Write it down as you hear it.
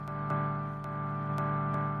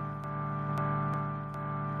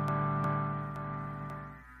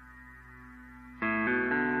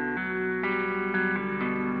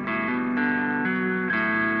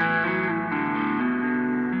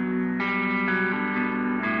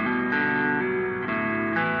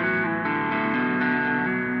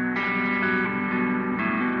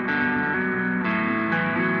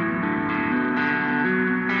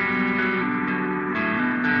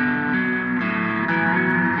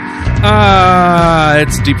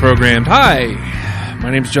It's deprogrammed. Hi, my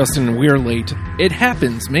name's Justin, and we're late. It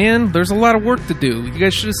happens, man. There's a lot of work to do. You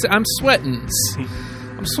guys should have said, I'm sweating.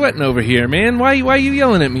 I'm sweating over here, man. Why are you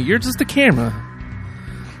yelling at me? You're just a camera.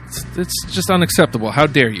 It's just unacceptable. How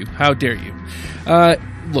dare you? How dare you?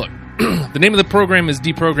 Look, the name of the program is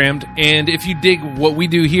Deprogrammed, and if you dig what we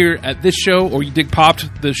do here at this show, or you dig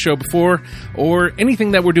Popped, the show before, or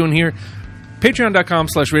anything that we're doing here,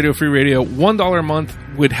 Patreon.com/Radio Free Radio. $1 a month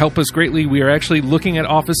would help us greatly. We are actually looking at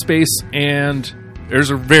office space, and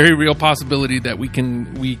there's a very real possibility that we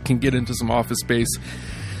can get into some office space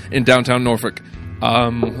in downtown Norfolk.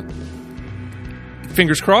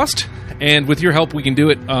 Fingers crossed, and with your help, we can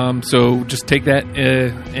do it. So just take that,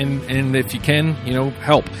 and if you can,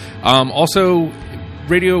 help. Also,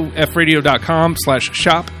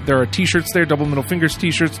 FRadio.com/shop. There are T-shirts there, Double Middle Fingers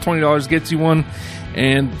T-shirts. $20 gets you one,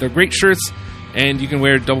 and they're great shirts. And you can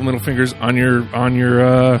wear double middle fingers on your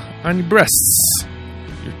breasts,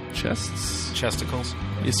 your chests, chesticles.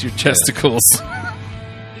 Yes, your chesticles.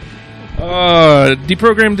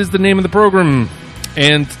 Deprogrammed is the name of the program,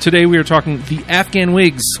 and today we are talking the Afghan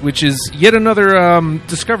Whigs, which is yet another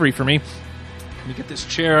discovery for me. Let me get this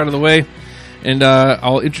chair out of the way, and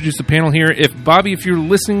I'll introduce the panel here. If you're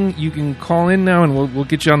listening, you can call in now, and we'll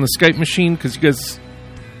get you on the Skype machine, because you guys,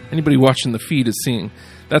 anybody watching the feed is seeing.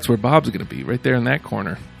 That's where Bob's going to be, right there in that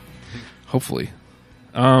corner. Hopefully.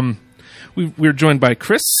 We're joined by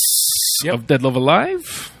Chris of Dead Love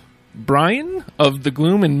Alive, Brian of The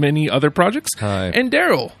Gloom and many other projects, Hi. And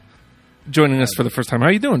Daryl joining us for the first time. How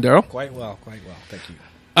are you doing, Daryl? Quite well. Thank you.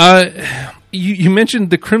 You mentioned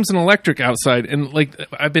the Crimson Electric outside, and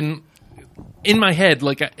I've been in my head,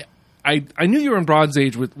 I knew you were in Bronze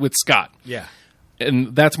Age with Scott. Yeah.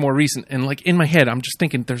 And that's more recent. And in my head, I'm just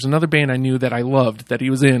thinking, there's another band I knew that I loved that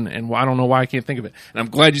he was in, and I don't know why I can't think of it. And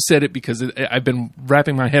I'm glad you said it, because I've been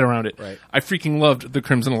wrapping my head around it. Right. I freaking loved the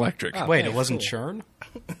Crimson Electric. Oh, Wait, it wasn't Churn?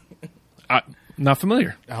 Not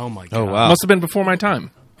familiar. Oh, my God. Oh, wow. Must have been before my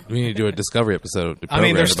time. We need to do a Discovery episode. I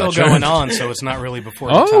mean, they're still going on, so it's not really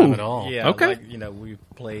before your time at all. Yeah. Okay. We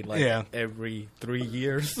played every 3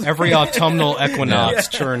 years. Every autumnal equinox,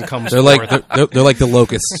 Churn comes They're forth. they're like the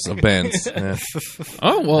locusts of bands. Yeah.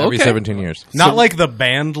 Oh, well, Every okay. 17 years. Not like the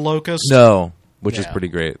band Locust? No, which is pretty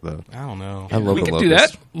great though. I don't know. I love We the can do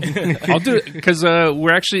Locust. that. I'll do it, because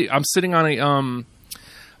I'm sitting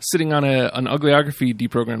on an Ugliography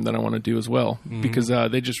deprogram that I want to do as well, because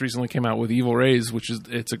they just recently came out with Evil Rays,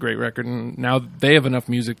 it's a great record, and now they have enough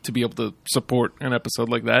music to be able to support an episode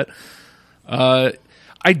like that.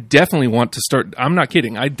 I definitely want to start. I'm not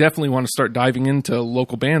kidding. I definitely want to start diving into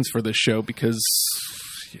local bands for this show, because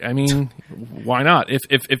I mean, why not?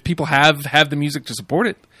 If people have the music to support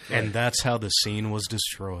it. And that's how the scene was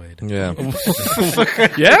destroyed. Yeah.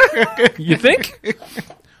 Yeah? You think?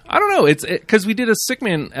 I don't know. It's because we did a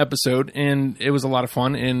Sickman episode, and it was a lot of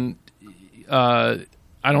fun. And I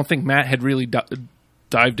don't think Matt had really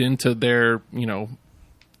dived into their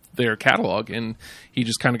catalog, and he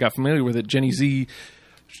just kind of got familiar with it. Jenny Z,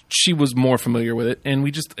 she was more familiar with it, and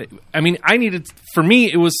for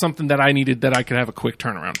me, it was something that I needed that I could have a quick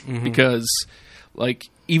turnaround, because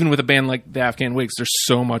even with a band like the Afghan Whigs, there's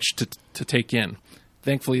so much to take in.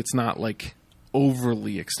 Thankfully, it's not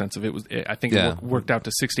overly extensive. I think it worked out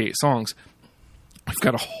to 68 songs. I've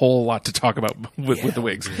got a whole lot to talk about with the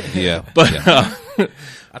Whigs. Yeah. But I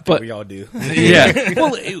think we all do. Yeah.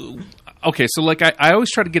 Well, okay, so I always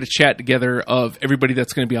try to get a chat together of everybody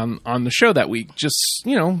that's going to be on the show that week, just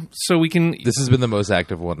so we can. This has been the most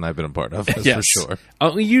active one I've been a part of. That's yes. for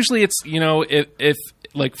sure. Usually it's if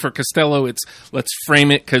for Costello, it's let's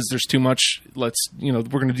frame it because there's too much. Let's we're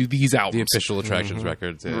going to do these albums, The official attractions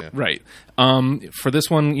records. Yeah. Right. For this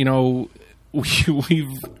one, we've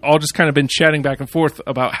all just kind of been chatting back and forth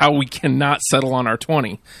about how we cannot settle on our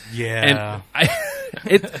 20. Yeah.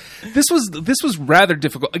 And this was rather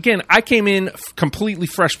difficult. Again, I came in completely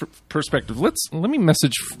fresh perspective. Let me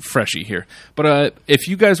message Freshy here. But if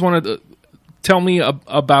you guys want to tell me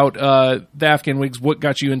about the Afghan Whigs, what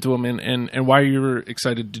got you into them, and why you were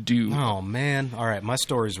excited to do. Oh man! All right, my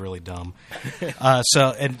story's really dumb.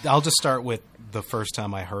 And I'll just start with the first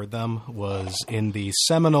time I heard them was in the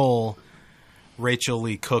seminal Rachel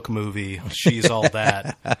Lee Cook movie, She's All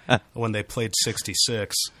That, when they played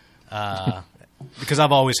 66. Because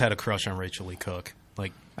I've always had a crush on Rachel Lee Cook.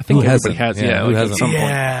 I think Who everybody hasn't? has, Yeah, who hasn't? at some point.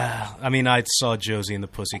 Yeah. I mean, I saw Josie and the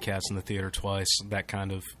Pussycats in the theater twice. That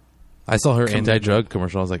kind of... I saw her anti-drug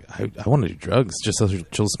commercial. I was like, I want to do drugs just so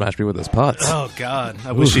she'll smash me with those pots. Oh, God.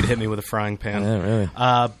 I wish she'd hit me with a frying pan. Yeah, really.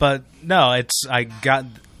 But no,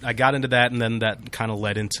 I got into that, and then that kind of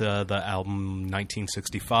led into the album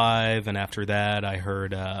 1965, and after that I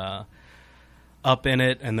heard Up in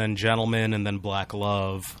It, and then Gentleman, and then Black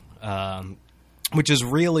Love, which is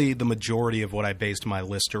really the majority of what I based my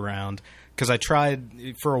list around. Because I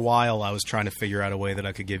tried, for a while, I was trying to figure out a way that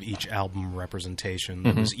I could give each album representation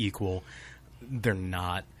that was equal. They're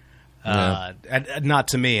not. Not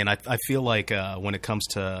to me. And I feel like when it comes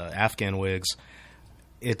to Afghan Whigs,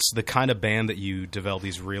 it's the kind of band that you develop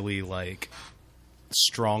these really, like,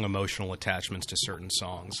 strong emotional attachments to certain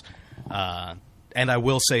songs. And I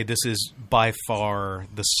will say this is by far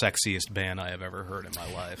the sexiest band I have ever heard in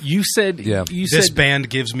my life. You said this band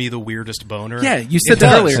gives me the weirdest boner. Yeah, you said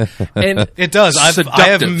that earlier. And it does. I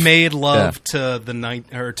have made love Yeah. to to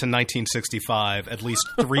 1965 at least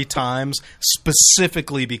 3 times,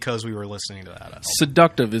 specifically because we were listening to that album.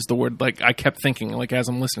 Seductive is the word. Like, I kept thinking, like, as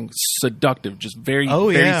I'm listening, seductive, just very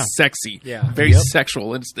sexy, very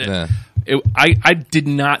sexual. I did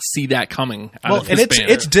not see that coming out of this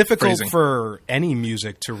band. It's difficult for any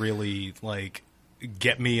music to really, like,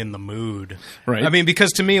 get me in the mood. Right. I mean,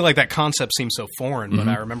 because to me, like, that concept seems so foreign, but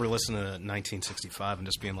I remember listening to 1965 and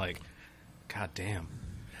just being like, God damn.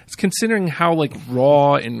 It's considering how, like,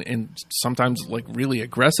 raw and sometimes, like, really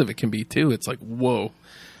aggressive it can be, too. It's like, whoa.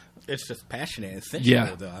 It's just passionate and sensual,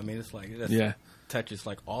 Yeah. though. I mean, it's like, it touches,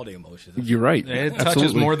 like, all the emotions. You're right. It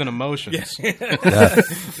touches more than emotions. You're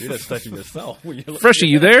just touching yourself. Freshie,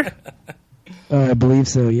 you there? I believe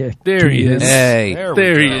so, yeah. There he is. Hey.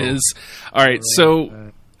 There he is. All right,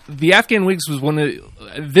 so the Afghan Whigs was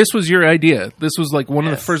this was your idea. This was like one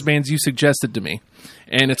of the first bands you suggested to me.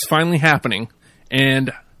 And it's finally happening.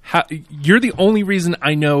 And you're the only reason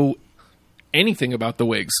I know anything about the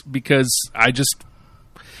Whigs, because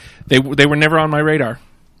they were never on my radar.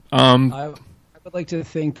 I would like to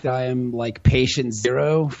think that I am like patient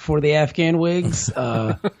zero for the Afghan Whigs,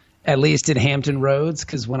 at least in Hampton Roads,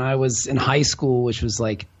 because when I was in high school, which was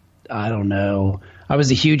like, I don't know, I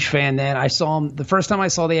was a huge fan then. I saw them, the first time I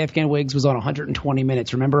saw the Afghan Whigs was on 120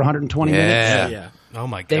 Minutes. Remember 120 Minutes? Yeah. Oh,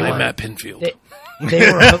 my God. They were Matt Pinfield.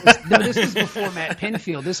 They were no, this was before Matt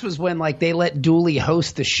Pinfield. This was when, like, they let Dooley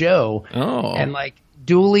host the show. Oh. And, like,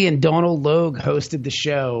 Dooley and Donald Logue hosted the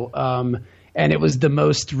show. And it was the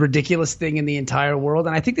most ridiculous thing in the entire world.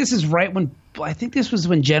 And I think this is this was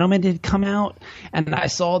when Gentleman had come out. And I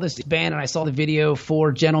saw this band and I saw the video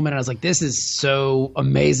for Gentleman. And I was like, this is so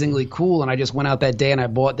amazingly cool. And I just went out that day and I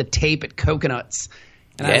bought the tape at Coconuts.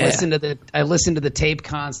 And I listened to the tape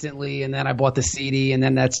constantly, and then I bought the CD, and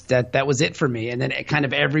then that was it for me. And then kind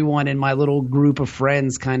of everyone in my little group of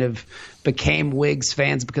friends kind of became Whigs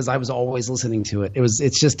fans because I was always listening to it.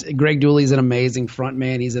 It's just Greg Dooley's an amazing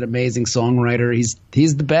frontman. He's an amazing songwriter.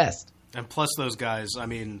 He's the best. And plus those guys, I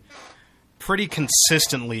mean, pretty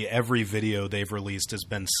consistently every video they've released has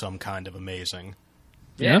been some kind of amazing.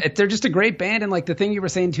 Yeah, they're just a great band. And like the thing you were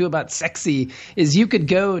saying too about sexy is you could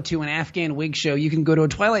go to an Afghan Whig show, you can go to a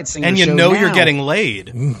Twilight Singer show, and you know you're getting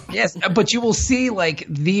laid. Yes, but you will see like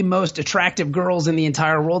the most attractive girls in the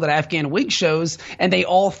entire world at Afghan Whig shows, and they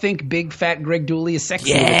all think big fat Greg Dooley is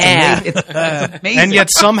sexy. Yeah, it's amazing. And yet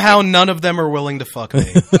somehow none of them are willing to fuck me.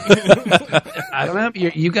 I don't know.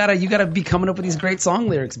 You gotta be coming up with these great song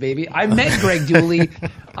lyrics, baby. I met Greg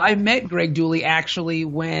Dooley actually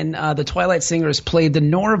when the Twilight Singers played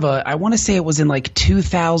the Norva. I want to say it was in like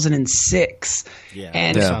 2006. Yeah,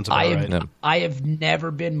 and sounds about right. I have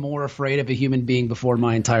never been more afraid of a human being before in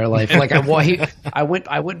my entire life. Like I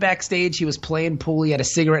went backstage. He was playing pool. He had a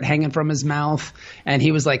cigarette hanging from his mouth, and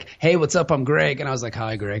he was like, "Hey, what's up? I'm Greg." And I was like,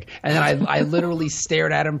 "Hi, Greg." And then I literally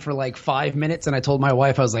stared at him for like 5 minutes, and I told my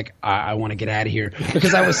wife, I was like, I want to get out of here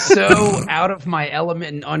because I was so out of my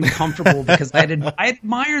element and uncomfortable because I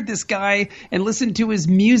admired this guy and listened to his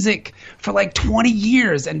music for like 20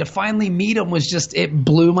 years, and to finally meet him was just, it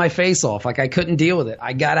blew my face off. Like I couldn't deal with it.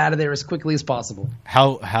 I got out of there as quickly as possible.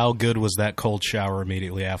 How good was that cold shower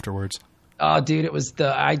immediately afterwards? Oh, dude, it was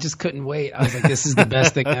I just couldn't wait. I was like, this is the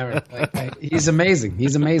best thing ever. He's amazing.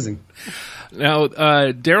 He's amazing. Now,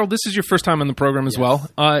 Daryl, this is your first time on the program as well,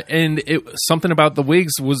 and something about the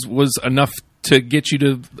Whigs was enough to get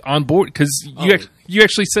you on board because you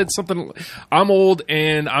actually said something. I'm old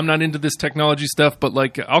and I'm not into this technology stuff, but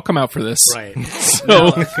like I'll come out for this. Right. So no,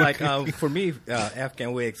 it's like for me,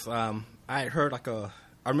 Afghan Whigs. I heard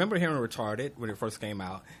I remember hearing Retarded when it first came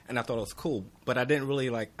out, and I thought it was cool, but I didn't really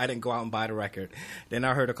I didn't go out and buy the record. Then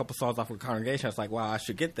I heard a couple songs off of Congregation. I was like, wow, I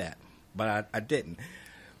should get that, but I didn't.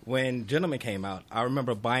 When Gentleman came out, I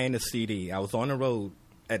remember buying the CD. I was on the road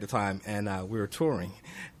at the time, and we were touring,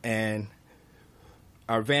 and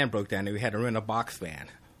our van broke down, and we had to rent a box van.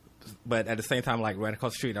 But at the same time, like right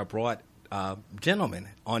across the street, I brought Gentleman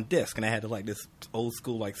on disc, and I had like this old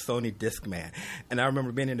school like Sony Discman, and I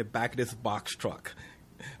remember being in the back of this box truck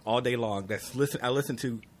all day long. I listened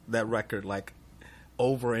to that record like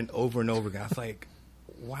over and over and over again. I was like,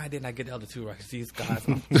 why didn't I get the other two records? These guys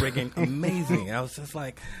are friggin' amazing. And I was just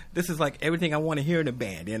like, this is like everything I want to hear in a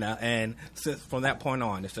band, you know. And since from that point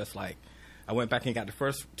on, it's just like I went back and got the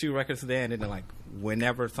first two records then, and then like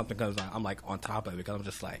whenever something comes on, I'm like on top of it because I'm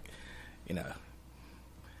just like, you know.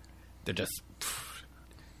 They're just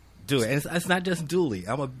do it. And it's not just Dooley.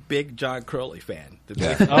 I'm a big John Crowley fan.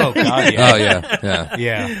 Oh God, yeah. Oh yeah.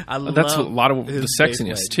 Yeah. That's a lot of the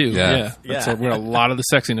sexiness too. Yeah. That's where a lot of the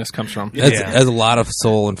sexiness comes from. There's a lot of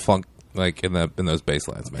soul and funk like in those bass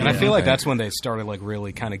lines, man. And I feel like that's when they started like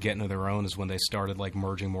really kind of getting to their own. Is when they started like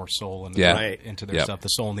merging more soul into their stuff. The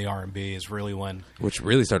soul and the R&B is really when, which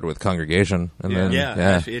really started with Congregation, and then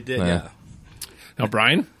actually it did. Yeah. Now,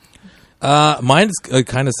 Brian. Mine's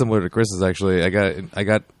kind of similar to Chris's. Actually,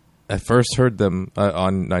 I first heard them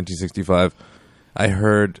on 1965. I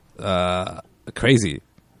heard Crazy.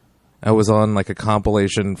 I was on like a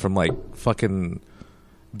compilation from like fucking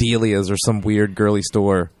Delia's or some weird girly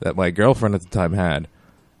store that my girlfriend at the time had.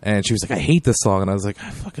 And she was like, I hate this song. And I was like, I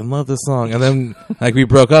fucking love this song. And then like we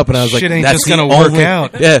broke up and I was like, shit ain't that's just gonna work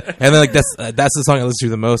out. Yeah. And then like that's the song I listened to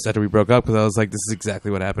the most after we broke up because I was like, this is exactly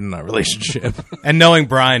what happened in our relationship. And knowing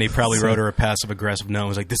Brian, he probably wrote her a passive aggressive note and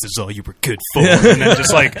was like, this is all you were good for. And then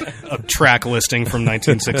just like a track listing from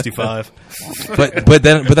 1965. But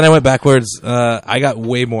then I went backwards. I got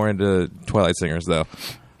way more into Twilight Singers though,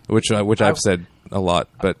 which I've said a lot,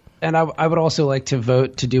 but. And I would also like to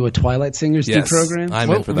vote to do a Twilight Singers deprogram.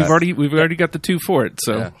 I'm in for that. We've already got the two for it,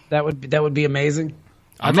 so that would be amazing.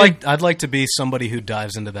 I'd like to be somebody who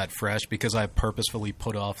dives into that fresh because I purposefully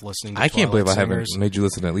put off listening to I can't believe Twilight I haven't Singers. made you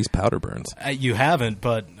listen to at least Powder Burns. You haven't,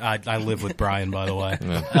 but I live with Brian, by the way.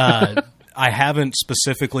 I haven't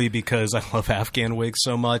specifically because I love Afghan Whigs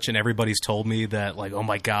so much, and everybody's told me that, like, oh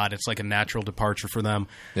my God, it's like a natural departure for them.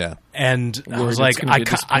 Yeah. And I was it's like, gonna be a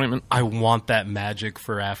disappointment. I want that magic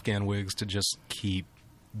for Afghan Whigs to just keep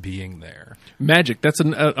being there. magic. That's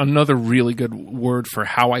another really good word for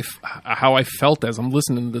how I felt as I'm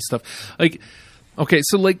listening to this stuff. Like, okay,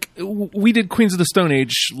 so like we did Queens of the Stone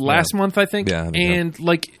Age last month, I think, and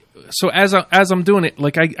like. So as I'm doing it,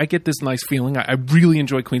 like I get this nice feeling. I really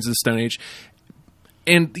enjoy Queens of the Stone Age,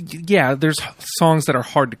 and yeah, there's songs that are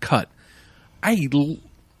hard to cut.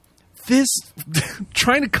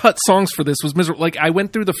 Trying to cut songs for this was miserable. Like I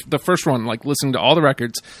went through the first run, like listening to all the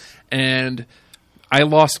records, and I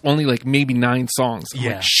lost only like maybe 9 songs. I'm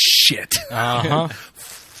like, shit.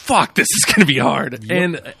 Fuck, this is gonna be hard. Yep.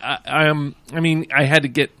 And I had to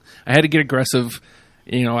get aggressive.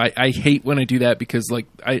 You know, I hate when I do that because, like,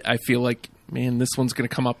 I feel like, man, this one's going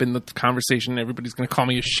to come up in the conversation. Everybody's going to call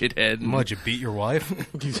me a shithead. Why'd you beat your wife?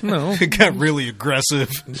 No. It got really aggressive.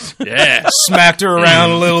 Yeah. Smacked her around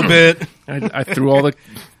a little bit. I threw all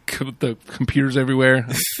the computers everywhere.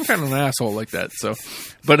 I'm kind of an asshole like that. So,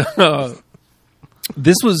 but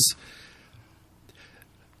this was...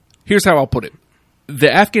 Here's how I'll put it.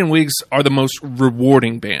 The Afghan Whigs are the most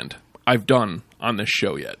rewarding band I've done on this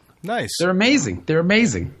show yet. Nice. They're amazing.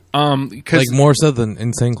 Like more so than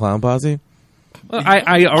Insane Clown Posse?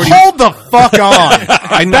 I already hold the fuck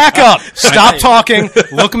on. Back up. Stop talking.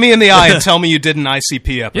 Look me in the eye and tell me you did an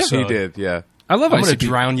ICP episode. He did, yeah. I love I'm ICP. going to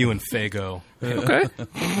drown you in Fago. Okay.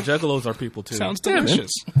 Juggalos are people too. Sounds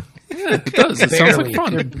delicious. Yeah, it does. It sounds like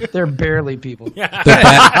fun. They're barely people. They're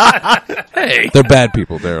bad. Hey, They're bad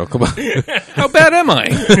people, Daryl. Come on. how bad am I?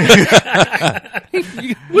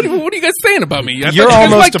 What are you guys saying about me? I thought You're you guys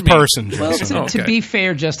almost liked a me. person, Well, Jason. to be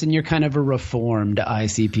fair, Justin, you're kind of a reformed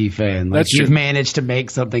ICP fan. Like, That's you've true. managed to make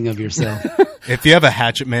something of yourself. If you have a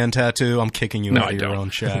Hatchet Man tattoo, I'm kicking you No, out I of your don't. own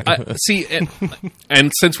shack. See,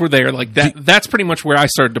 and since we're there, like that's pretty much where I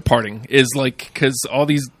started departing. Is like because all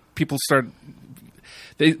these people started.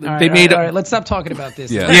 They All right, made all right, let's stop talking about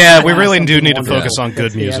this. Yeah. Yeah, we really do Something need to wonderful. focus on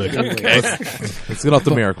good The music. Afghan Whigs. Let's get off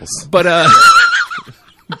the miracles. but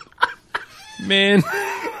man.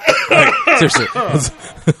 Seriously.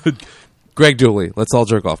 Greg Dooley, let's all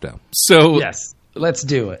jerk off now. So Yes, let's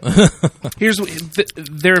do it. here's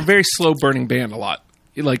they're a very slow burning band. A lot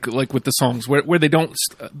like with the songs where they don't.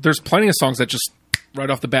 There's plenty of songs that just right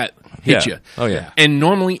off the bat hit Yeah. you. Oh, yeah. And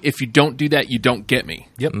normally, if you don't do that, you don't get me.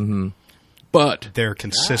 Yep. But They're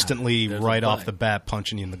consistently right off the bat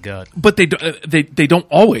punching you in the gut. they don't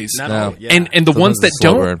always. Not No. all, yeah. And the ones Sometimes that it's a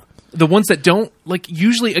slow don't, burn. the ones that don't, like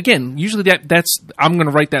usually that's I'm going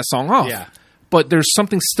to write that song off. Yeah. but there's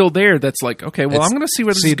something still there that's like, okay, well, I'm going to see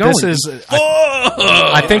where this is going.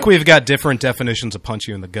 I think we've got different definitions of punch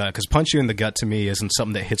you in the gut, because punch you in the gut to me isn't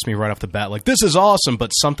something that hits me right off the bat like, this is awesome, but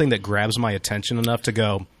something that grabs my attention enough to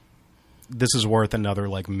go, this is worth another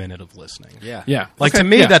minute of listening. Yeah. Yeah. Like, Okay. to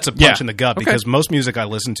me, Yeah. that's a punch Yeah. in the gut, Okay. because most music I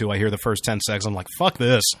listen to, I hear the first 10 seconds, I'm like, fuck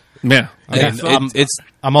this. Yeah. And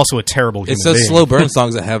I'm also a terrible human It's those being. slow burn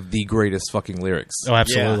songs that have the greatest fucking lyrics. Oh,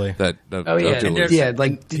 absolutely. That Oh yeah, Dooley's. yeah.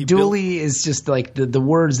 Like Dooley is just like the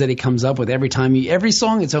words that he comes up with every time. Every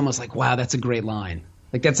song, it's almost like, wow, that's a great line.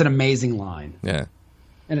 Like that's an amazing line, Yeah.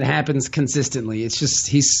 and it happens consistently. It's just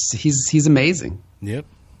he's amazing. Yep.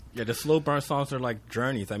 Yeah, the slow burn songs are like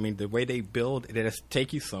journeys. I mean, the way they build, they just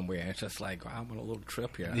take you somewhere. It's just like, wow, I'm on a little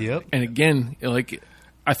trip here. Yep. And again, like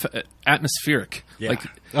atmospheric. Yeah. Like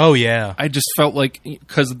Oh, yeah. I just felt like,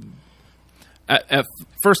 because at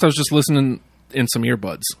first I was just listening in some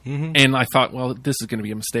earbuds, and I thought, well, this is going to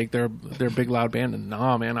be a mistake. They're a big loud band, and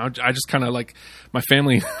nah, man, I just kind of like my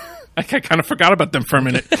family. I kind of forgot about them for a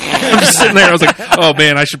minute. I'm just sitting there. I was like, "Oh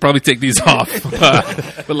man, I should probably take these off."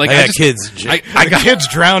 But like, I got kids. I got Kids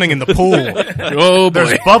drowning in the pool. Oh boy,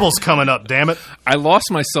 There's bubbles coming up, damn it. I lost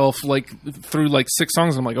myself like through like 6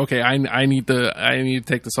 songs. I'm like, okay, I need to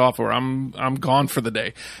take this off, or I'm gone for the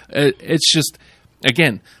day. It's just,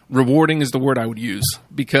 again, rewarding is the word I would use,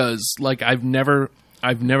 because like I've never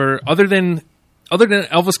other than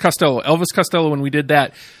Elvis Costello when we did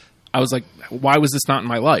that, I was like, why was this not in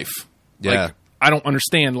my life? Yeah. Like, I don't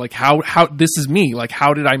understand. Like, how this is me. Like,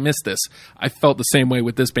 how did I miss this? I felt the same way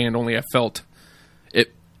with this band. Only I felt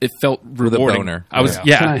it felt rewarding. boner. I was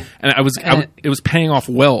it was paying off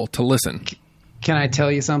well to listen. Can I tell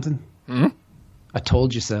you something? I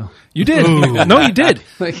told you so. You did. No, you did.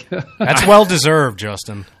 Like, That's well deserved,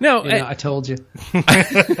 Justin. No, I told you.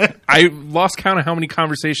 I lost count of how many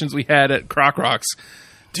conversations we had at Croc Rocks.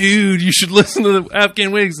 Dude, you should listen to the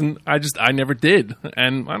Afghan Whigs, and I never did,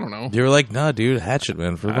 and I don't know. You were like, nah, dude, Hatchet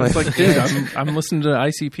Man. For I was like, dude, I'm listening to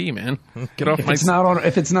ICP, man. Get off my.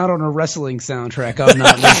 If it's not on a wrestling soundtrack, I'm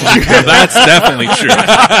not listening. That's definitely true.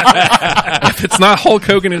 If it's not Hulk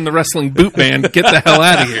Hogan in the wrestling boot band, get the hell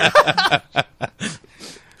out of here.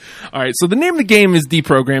 All right, so the name of the game is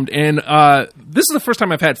Deprogrammed, and this is the first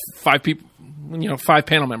time I've had 5 people, 5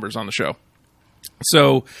 panel members on the show.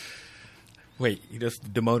 So. Wait, he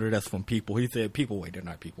just demoted us from people. He said people. Wait, they're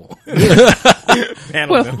not people.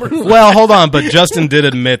 Panel members. Well, hold on, but Justin did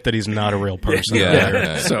admit that he's not a real person.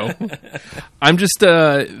 Yeah. So I'm just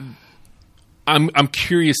I'm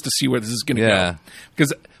curious to see where this is going to go,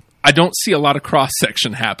 because I don't see a lot of cross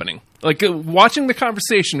section happening. Like watching the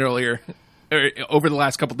conversation earlier over the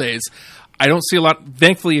last couple days, I don't see a lot.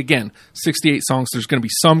 Thankfully, again, 68 songs. There's going to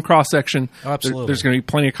be some cross section. Absolutely. There's going to be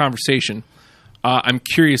plenty of conversation. I'm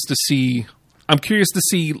curious to see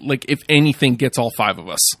like if anything gets all 5 of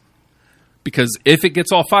us. Because if it gets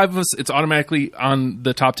all 5 of us, it's automatically on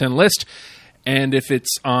the top 10 list. And if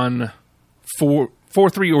it's on 4,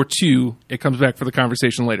 3, or 2, it comes back for the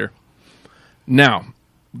conversation later. Now,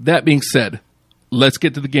 that being said, let's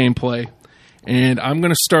get to the gameplay. And I'm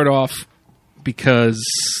going to start off because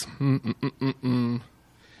I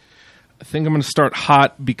think I'm going to start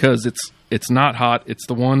hot, because it's not hot. It's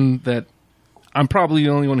the one that I'm probably the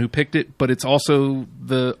only one who picked it, but it's also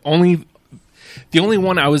the only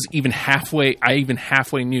one I even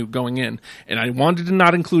halfway knew going in, and I wanted to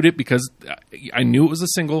not include it because I knew it was a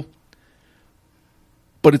single,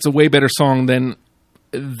 but it's a way better song than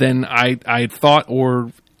I had thought.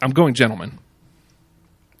 Or I'm going Gentleman.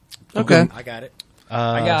 okay. I got it.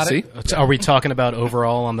 I got See? it. Are we talking about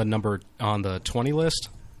overall on the 20 list?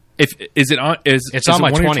 It's on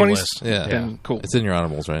my one of your 20 20s? list. Yeah. Then cool. It's in your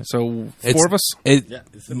honorables, right? So It's- 4 of us. Yeah,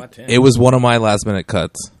 it's in my 10. It was one of my last minute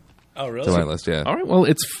cuts oh, really? to my list, yeah. All right. Well,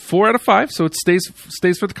 it's 4 out of 5, so it stays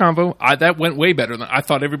for the convo. That went way better than I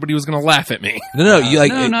thought. Everybody was going to laugh at me. No, you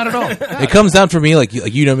like No, it, not at all. it comes down for me like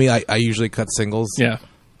you know me. I usually cut singles. Yeah.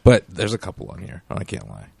 But there's a couple on here. I can't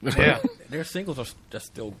lie. Yeah. Their singles are just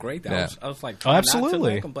still great. Yeah. I was like, Oh, trying absolutely. not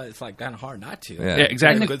to like them, but it's like kind of hard not to. Yeah. Yeah,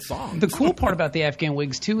 exactly. They're good songs. The cool part about the Afghan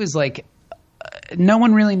Whigs too is like no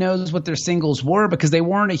one really knows what their singles were because they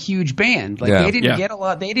weren't a huge band. Like Yeah. they didn't Yeah. get a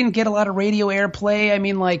lot. They didn't get a lot of radio airplay. I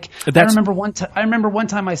mean, like I That's- remember one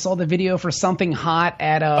time I saw the video for Something Hot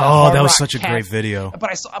at Oh, Hard that was Rock such a great video.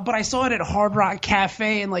 But I saw it at Hard Rock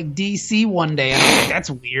Cafe in like DC one day, and I was like, that's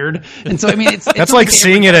weird. And so I mean, it's That's like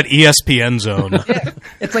seeing it at ESPN Zone. yeah.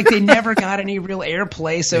 It's like they never got any real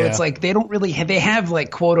airplay, so Yeah. it's like they don't really they have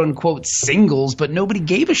like quote unquote singles, but nobody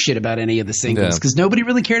gave a shit about any of the singles Yeah. because nobody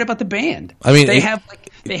really cared about the band. I mean, mean,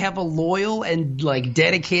 they have a loyal and like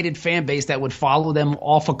dedicated fan base that would follow them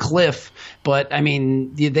off a cliff. But I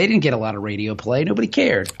mean, they didn't get a lot of radio play. Nobody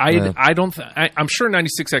cared. I'm sure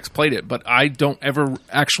 96X played it, but I don't ever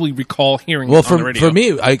actually recall hearing it on the radio. For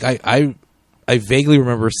me, I vaguely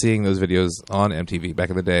remember seeing those videos on MTV back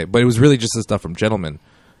in the day, but it was really just the stuff from Gentlemen,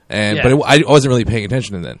 but I wasn't really paying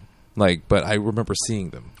attention then. But I remember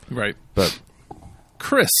seeing them. Right. But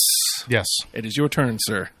Chris, Yes. it is your turn,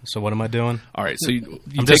 sir. So what am I doing? All right, so you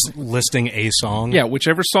I'm just listing a song. yeah,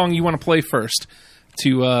 whichever song you want to play first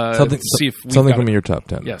to see if we've something got from it. your top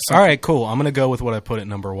 10. Yes. All right, cool. I'm going to go with what I put at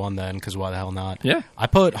number 1 then, because why the hell not? Yeah. I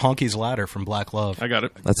put Honky's Ladder from Black Love. I got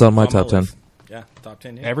it. That's on my On top 10. list. Yeah, top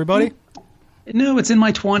 10. Yeah. Everybody? No, it's in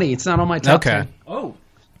my 20. It's not on my top Okay. 10. Oh,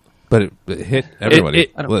 But it hit everybody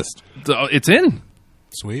it- list. it's in.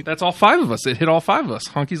 Sweet. That's all 5 of us. It hit all 5 of us.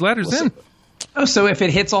 Honky's Ladder's in. Oh, so if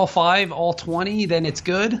it hits all 5, all 20, then it's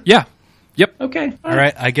good? Yeah. Yep. Okay. All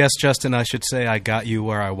right, I guess, Justin, I should say I got you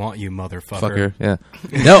where I want you, motherfucker. Fucker,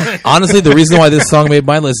 yeah. No, honestly, the reason why this song made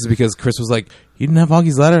my list is because Chris was like, "You didn't have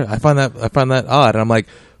Honky's Ladder." I find that odd, and I'm like,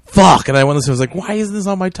 "Fuck!" And I went to listen. I was like, "Why isn't this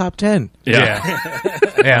on my top 10?" Yeah,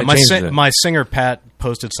 I changed it. my singer Pat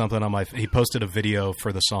posted something on he posted a video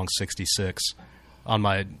for the song 66 on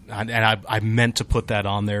my, and I meant to put that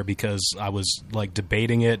on there because I was like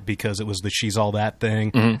debating it because it was the She's All That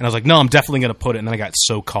thing, and I was like, no, I'm definitely going to put it, and then I got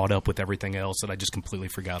so caught up with everything else that I just completely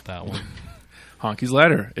forgot that one. Honky's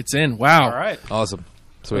Ladder. It's in. Wow. All right. Awesome,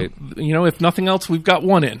 sweet. You know, if nothing else, we've got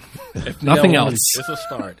one in. If nothing else. It's a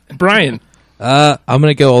start. Brian. I'm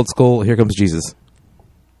gonna go old school. Here Comes Jesus.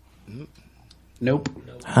 Nope.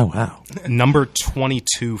 Oh wow. Number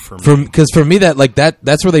 22 for me. Because for me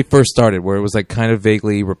that's where they first started, where it was like kind of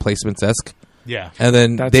vaguely Replacements esque, Yeah. and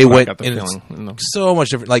then That's they what I went got the in feeling. so much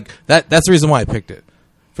different. Like that. That's the reason why I picked it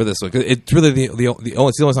for this one. 'Cause it's really the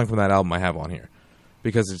only song from that album I have on here,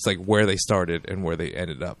 because it's like where they started and where they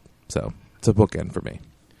ended up. So it's a bookend for me.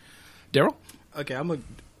 Daryl? Okay, I'm going to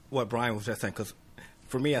what Brian was just saying, because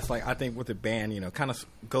for me, it's like I think with the band, kind of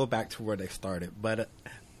go back to where they started. But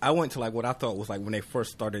I went to like what I thought was like when they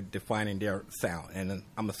first started defining their sound, and then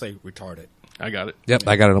I'm going to say Retarded. I got it. Yep,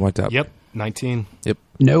 I got it on my top. Yep. 19. Yep.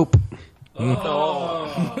 Nope.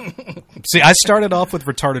 See, I started off with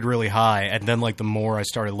Retarded really high, and then like the more I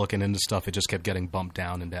started looking into stuff, it just kept getting bumped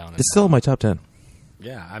down and down. And It's still in my top 10.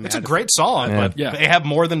 Yeah, I mean, it's a great song, but Yeah. they have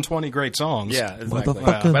more than 20 great songs. Yeah, exactly.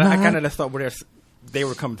 Motherfucker, But I man. kind of just thought they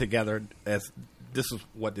were coming together as this is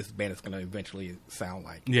what this band is going to eventually sound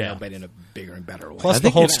like. Yeah. But in a bigger and better way. Plus, I the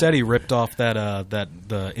think Hold it's- Steady ripped off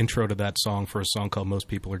the intro to that song for a song called "Most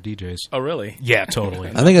People Are DJs." Oh, really? Yeah, totally.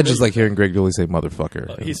 I think I just like hearing Greg Dooley say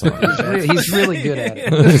 "motherfucker." He's He's really good at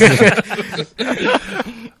it.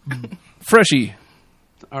 Freshie.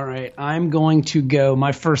 All right, I'm going to go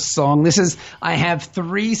my first song. I have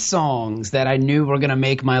 3 songs that I knew were going to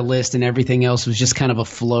make my list, and everything else was just kind of a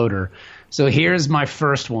floater. So here's my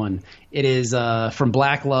first one. It is from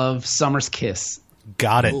Black Love, Summer's Kiss.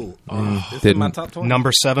 Got it. Ooh, this is Didn't. my top 20.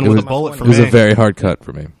 Number 7 It with was, a bullet for it was me. a very hard cut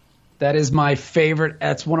for me. That is my favorite.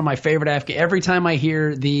 That's one of my favorite Afghan. Every time I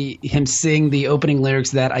hear him sing the opening lyrics,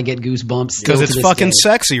 to that I get goosebumps. Because still it's to this fucking day.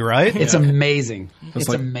 sexy, right? It's amazing. It's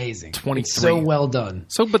like amazing. 23. It's so well done.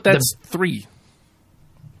 So, but that's 3.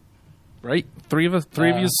 Right? 3 of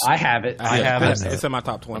you. I have it. I have it. It's in my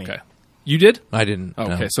top 20. Okay. You did? I didn't.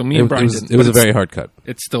 Okay, no. so me and Brian it was, didn't, it was but a very hard cut.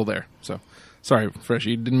 It's still there. So, sorry,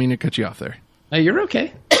 Freshie. Didn't mean to cut you off there. No, you're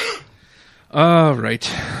okay. All right.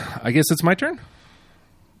 I guess it's my turn?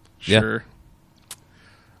 Yeah. Sure.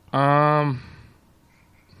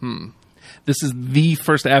 This is the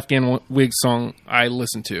first Afghan Whigs song I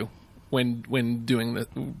listened to when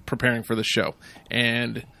preparing for the show,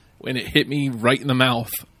 and when it hit me right in the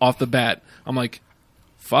mouth off the bat, I'm like,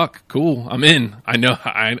 "Fuck, cool, I'm in. I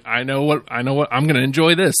know what I'm going to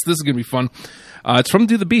enjoy this. This is going to be fun." It's from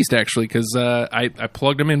Do the Beast actually, because I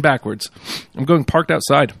plugged them in backwards. I'm going Parked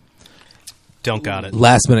Outside. Don't got it.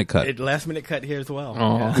 Last minute cut. Last minute cut here as well.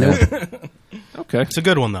 Oh, okay. It's a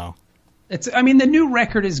good one, though. I mean, the new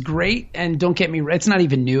record is great, and don't get me. It's not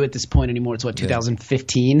even new at this point anymore. It's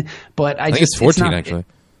 2015, but I think it's 14 actually.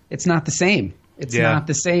 It's not the same. It's Yeah. not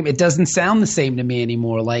the same. It doesn't sound the same to me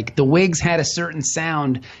anymore. Like the Whigs had a certain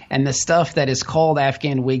sound, and the stuff that is called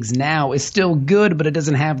Afghan Whigs now is still good, but it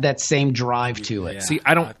doesn't have that same drive to it. Yeah. See,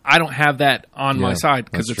 I don't have that on my Yeah, side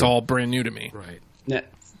because that's it's true. all brand new to me. Right. Yeah.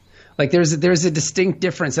 Like there's a distinct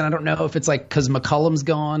difference, and I don't know if it's like because McCullum's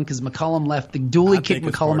gone, because McCullum left. Dooley kicked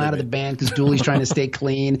McCullum out of the band because Dooley's trying to stay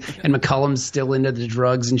clean, and McCullum's still into the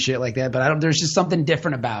drugs and shit like that. But there's just something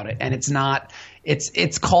different about it, and it's not.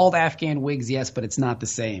 It's called Afghan Whigs, yes, but it's not the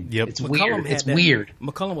same. Yep. It's weird. It's weird.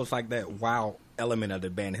 McCullum was like that wow element of the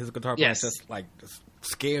band. His guitar player is just like just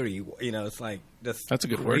scary. You know, it's like just that's a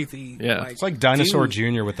good crazy. word. Yeah, it's like Dinosaur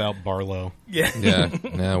Jr. without Barlow. Yeah.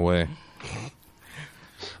 No way.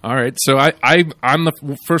 All right, so I'm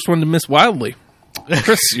the first one to miss wildly.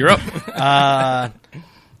 Chris, you're up.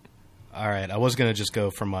 All right, I was going to just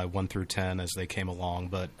go from my 1 through 10 as they came along,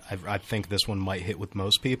 but I think this one might hit with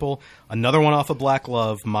most people. Another one off of Black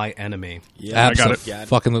Love, My Enemy. Yeah, Absolutely,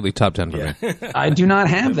 fucking top 10 for me. I do not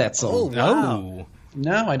have that song. Oh,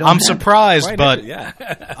 No, I don't. I'm surprised, but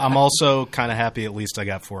I'm I'm also kind of happy. At least I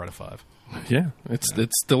got 4 out of 5. Yeah, it's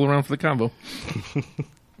still around for the combo.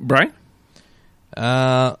 Brian?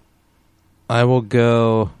 I will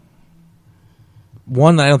go.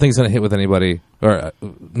 One I don't think is going to hit with anybody, or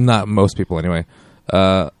not most people anyway.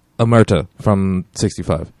 Omerta from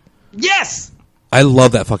 '65. Yes. I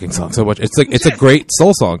love that fucking song so much. It's a great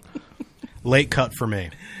soul song. Late cut for me.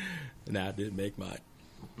 Nah, I didn't make mine.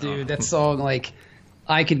 Dude, that song, like,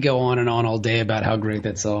 I could go on and on all day about how great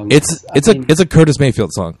that song is. It's a Curtis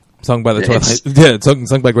Mayfield song, sung by the Twilight. Yeah, it's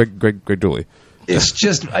sung by Greg Dooley. It's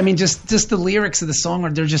just, I mean, just the lyrics of the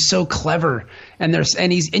song they're just so clever, and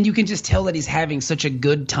you can just tell that he's having such a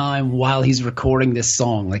good time while he's recording this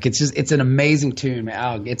song. Like it's an amazing tune,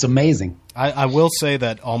 man. It's amazing. I will say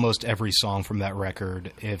that almost every song from that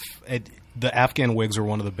record, the Afghan Whigs are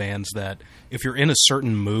one of the bands that if you're in a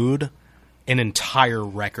certain mood, an entire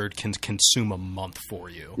record can consume a month for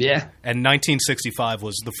you. Yeah. And 1965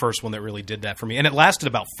 was the first one that really did that for me. And it lasted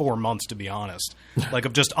about 4 months, to be honest. Like,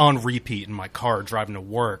 of just on repeat in my car driving to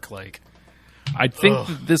work. Like, I think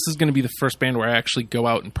this is going to be the first band where I actually go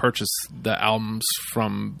out and purchase the albums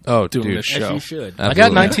from doing this show. As you should. Absolutely. I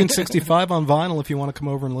got 1965 on vinyl if you want to come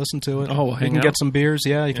over and listen to it. Oh, we'll hang You can out. get some beers.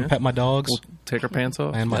 Yeah, you can pet my dogs. We'll take our pants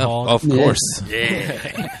off. And my hog. Of course.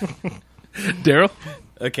 Daryl?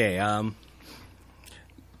 Okay,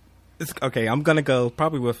 I'm gonna go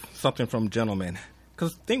probably with something from Gentleman,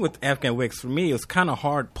 because the thing with Afghan Whigs for me, it was kind of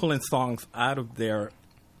hard pulling songs out of their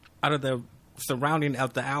surrounding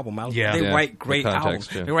of the album. They write great albums.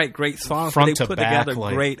 Yeah. They write great songs. Front they to put back, together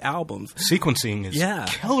like, great albums. Sequencing is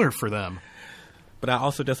killer for them. But I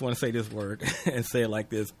also just want to say this word and say it like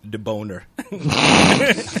this: deboner.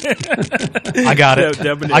 I got it.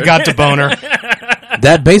 Debonair. I got deboner.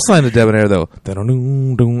 That bass line of Debonair, though,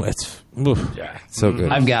 it's so good.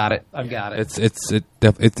 I've got it.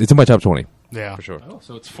 It's in my top 20 Yeah, for sure. Oh,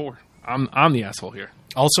 so it's 4. I'm the asshole here.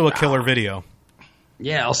 Also a killer video.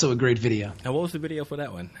 Yeah, also a great video. And what was the video for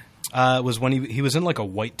that one? It was when he was in like a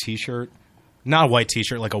white T-shirt, not a white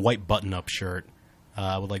T-shirt, like a white button-up shirt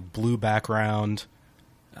with like blue background.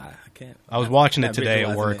 I can't. I was watching it today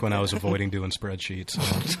at work when I was avoiding doing spreadsheets.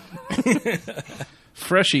 So.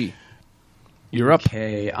 Freshie, you're up.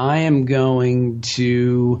 Okay, I am going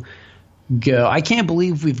to go. I can't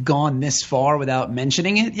believe we've gone this far without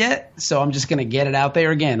mentioning it yet, so I'm just going to get it out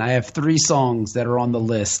there again. I have 3 songs that are on the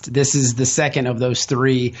list. This is the second of those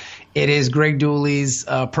 3. It is Greg Dooley's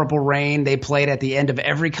Purple Rain. They played at the end of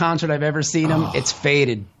every concert I've ever seen them. It's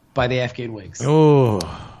Faded by the Afghan Whigs. Oh,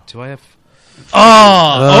 Do I have...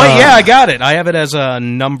 Oh, wait, yeah, I got it. I have it as a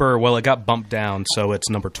number... Well, it got bumped down, so it's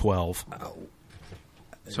number 12.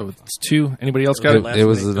 So it's 2. Anybody else got it? It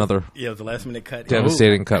was another Yeah, it was the last minute cut.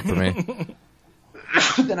 devastating cut for me.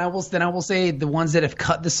 Then I will say the ones that have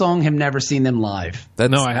cut the song have never seen them live.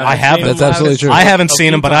 That's, No, I haven't. I have. That's absolutely true. I haven't seen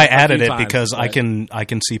few them, but I times, a added few it times, because I but-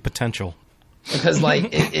 can see potential. Because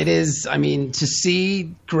like it is, I mean, to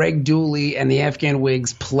see Greg Dooley and the Afghan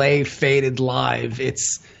Whigs play Faded live,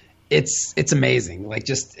 it's amazing. Like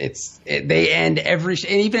they end every,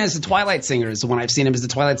 and even as the Twilight Singers, when I've seen them as the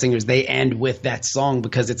Twilight Singers, they end with that song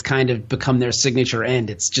because it's kind of become their signature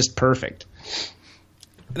end. It's just perfect.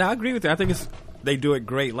 And I agree with you. I think they do it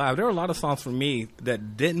great live. There are a lot of songs for me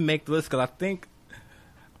that didn't make the list because I think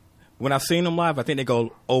when I've seen them live, I think they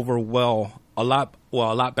go over a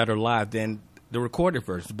lot better live than the recorded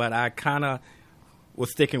versions. But I kind of was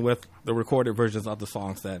sticking with the recorded versions of the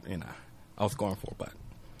songs that I was going for. But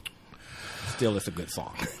still, it's a good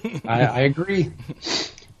song. I agree.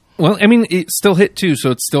 Well, I mean, it still hit 2,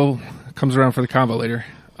 so it still comes around for the combo later.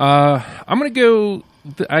 I'm going to go...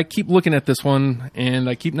 I keep looking at this one, and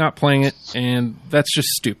I keep not playing it, and that's just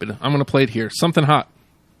stupid. I'm going to play it here. Something Hot.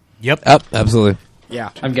 Yep. Absolutely. Yeah,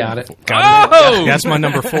 I've got it. Oh! That's my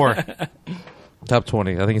number 4. Top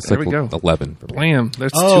 20. I think it's There like we go. 11. Blam.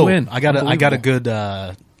 There's 2 in. I got a good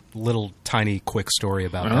little tiny quick story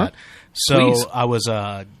about Uh-huh. that. So Please.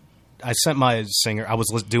 I sent my singer. I was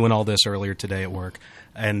doing all this earlier today at work,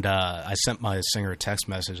 and I sent my singer a text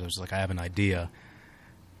message. I was like, I have an idea.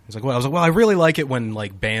 He's like, well, I was like, well, I really like it when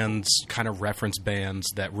like bands kind of reference bands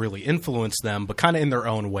that really influence them, but kind of in their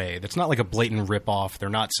own way. That's not like a blatant ripoff. They're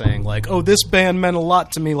not saying like, oh, this band meant a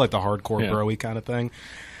lot to me, like the hardcore bro-y kind of thing.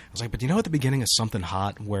 I was like, but you know, at the beginning of Something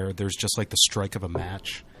Hot, where there's just like the strike of a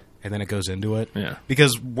match, and then it goes into it? Yeah.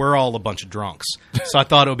 Because we're all a bunch of drunks. So I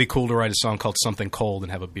thought it would be cool to write a song called Something Cold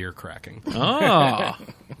and have a beer cracking. Oh,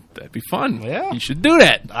 that'd be fun. Yeah. You should do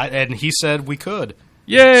that. And he said we could.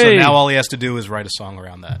 Yay. So now all he has to do is write a song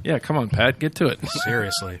around that. Yeah, come on, Pat. Get to it.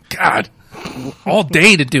 Seriously. God. All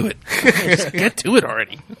day to do it. Just get to it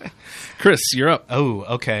already. Chris, you're up. Oh,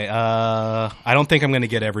 okay. I don't think I'm going to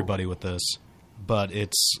get everybody with this, but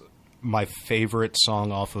it's my favorite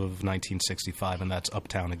song off of 1965, and that's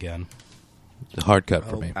Uptown Again. Hard cut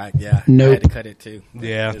for me. I had Nope. to cut it too.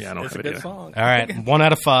 Yeah. It's, I don't it's have a it good either. song. All right, 1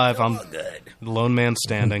 out of 5. I'm the lone man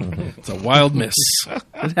standing. It's a wild miss.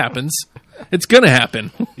 It happens. It's gonna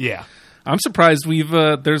happen. Yeah. I'm surprised we've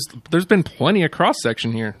there's been plenty of cross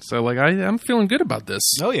section here. So like I'm feeling good about this.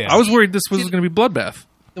 Oh, yeah. I was worried this was going to be bloodbath.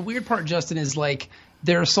 The weird part, Justin, is like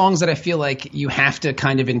there are songs that I feel like you have to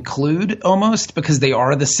kind of include almost because they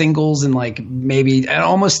are the singles and like maybe and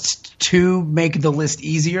almost to make the list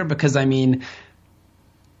easier because I mean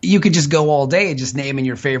you could just go all day just naming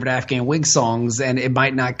your favorite Afghan Whigs songs and it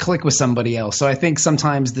might not click with somebody else. So I think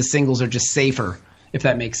sometimes the singles are just safer if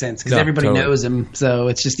that makes sense because No, everybody totally. knows them, so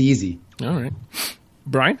it's just easy. All right,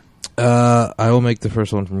 Brian. I will make the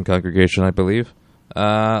first one from Congregation, I believe.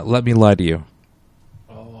 Let Me Lie to You.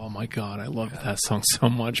 Oh my God, I love that song so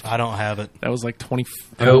much. I don't have it. That was like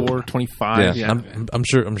 24, Nope. 25. Yeah, I'm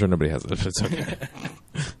sure nobody has it. If it's okay.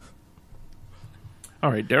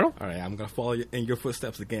 All right, Daryl. All right, I'm gonna follow in your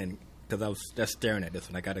footsteps again because I was just staring at this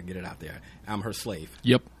one. I got to get it out there. I'm her slave.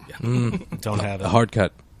 Yep. Don't have it. A hard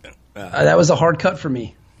cut. That was a hard cut for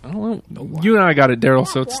me. Oh, well, you and I got it, Daryl.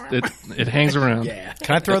 So it hangs around. Yeah,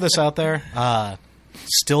 Can I throw this out there?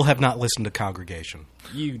 Still have not listened to Congregation.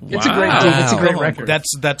 It's a great dude. It's a great record.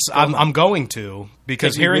 That's I'm going to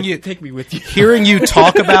because take me with you. hearing you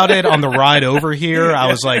talk about it on the ride over here, I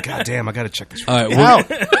was like, God damn, I got to check this All right,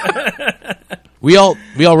 out. we all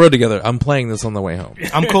rode together. I'm playing this on the way home.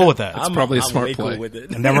 I'm cool with that. probably a I'm smart way cool play. with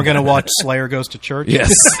it. And then we're gonna watch Slayer Goes to Church.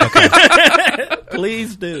 Yes.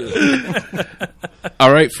 Please do.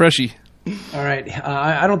 All right, Freshie. All right,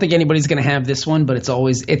 I don't think anybody's going to have this one, but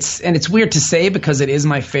it's weird to say because it is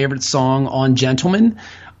my favorite song on Gentleman,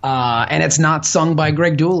 and it's not sung by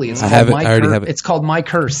Greg Dooley. It's called have it. I already have it. It's called My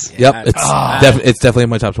Curse. Yep. It's definitely in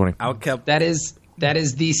my top 20. I kept That is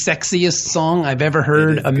the sexiest song I've ever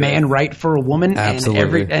heard a man write for a woman.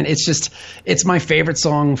 Absolutely. And it's my favorite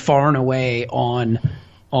song far and away on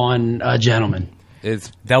Gentleman.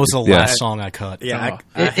 That was the last song I cut. Yeah,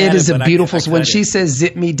 It is a beautiful. When she says says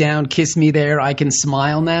 "zip me down, kiss me there, I can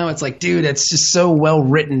smile now," it's like, dude, it's just so well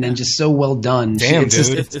written and just so well done. Damn, It's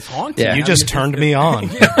just- dude. it's haunting. Yeah. You just turned me on.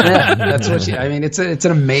 yeah, that's what she. I mean, it's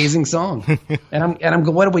an amazing song. And I'm.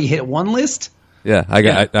 What did we hit? One list? Yeah, I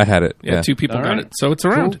had it. Yeah, two people All got right. it. So it's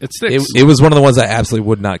around. Cool. It sticks. It was one of the ones I absolutely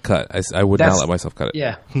would not cut. I would not That's- let myself cut it.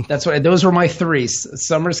 Yeah, that's what. Those were my three: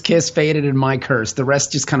 Summer's Kiss, Faded, and My Curse. The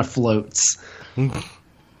rest just kind of floats.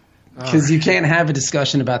 Because you can't have a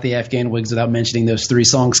discussion about the Afghan Whigs without mentioning those three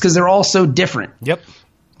songs because they're all so different. Yep.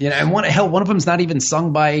 Yeah, and one of them's not even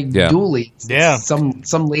sung by Dooley. It's Yeah. some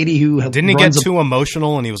lady who Didn't he get runs a- too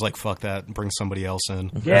emotional and he was like, fuck that, and bring somebody else in?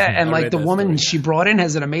 Yeah, and I like read the that woman story. she brought in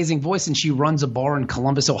has an amazing voice, and she runs a bar in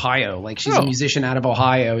Columbus, Ohio. Like she's Oh. a musician out of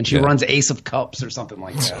Ohio, and she Yeah. runs Ace of Cups or something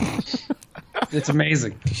like that. It's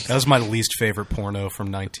amazing. That was my least favorite porno from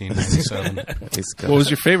 1997. What was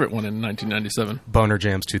your favorite one in 1997? Boner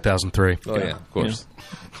Jams 2003. Oh yeah, of course.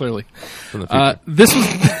 Clearly. From the future. This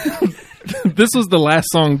was this was the last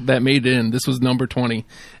song that made it in. This was number 20,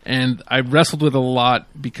 and I wrestled with it a lot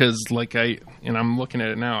because, like, I'm looking at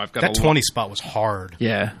it now. I've got That a 20 spot was hard.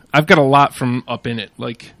 Yeah, I've got a lot from Up in It.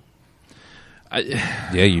 Like,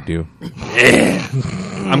 Yeah, you do.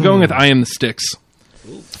 I'm going with I Am the Sticks.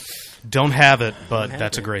 Don't have it, but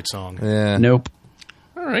that's a great song. Yeah. Nope.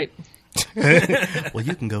 All right, Well,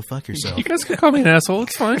 you can go fuck yourself. you guys can call me an asshole.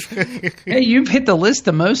 It's fine. Hey, you've hit the list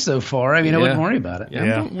the most so far. I mean, I Yeah. wouldn't worry about it.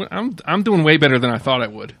 Yeah, I'm doing way better than I thought I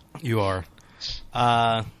would. You are.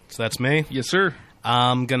 So that's me. Yes, sir.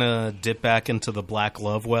 I'm going to dip back into the Black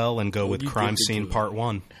Love well and go with you Crime did it Scene too. Part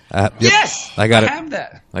 1. Yep. Yes, I got it. have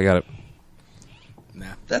that. I got it.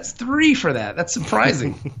 That's 3 for that. That's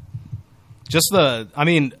surprising. Just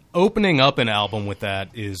opening up an album with that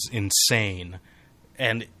is insane.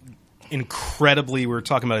 and incredibly, we were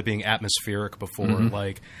talking about it being atmospheric before,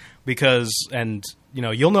 like, because, and, you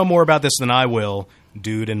know, you'll know more about this than I will,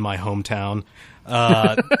 dude in my hometown.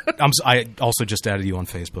 I also just added you on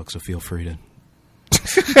Facebook, so feel free to.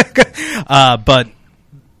 But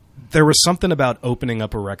there was something about opening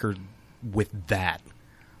up a record with that,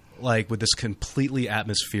 like with this completely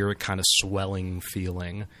atmospheric kind of swelling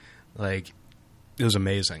feeling. Like, it was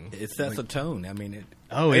amazing. It sets a tone. I mean,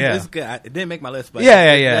 it's good. It didn't make my list, but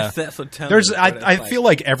yeah. It sets a tone. I feel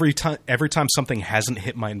like every time something hasn't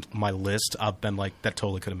hit my list, I've been like, that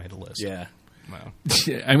totally could have made a list. Yeah. Wow.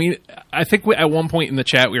 Yeah, I mean, I think at one point in the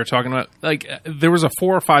chat we were talking about, like, there was a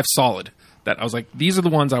 4 or 5 solid that I was like, these are the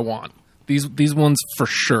ones I want. These ones for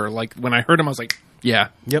sure. Like, when I heard them, I was like, yeah,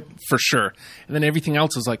 yep, for sure. And then everything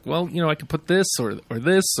else was like, well, you know, I could put this or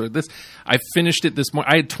this or this. I finished it this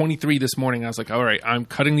morning. I had 23 this morning. I was like, all right, I'm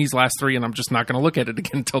cutting these last 3, and I'm just not going to look at it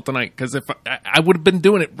again until tonight, because if I would have been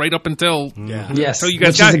doing it right up until yes, until you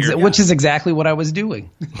guys got here, which is exactly what I was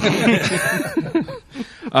doing.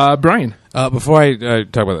 Brian, before I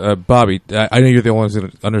talk about Bobby, I know you're the only one who's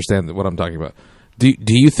going to understand what I'm talking about. Do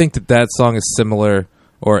you think that song is similar,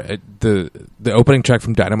 or the opening track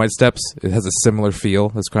from Dynamite Steps, it has a similar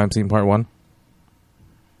feel as Crime Scene Part 1?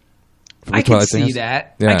 I can see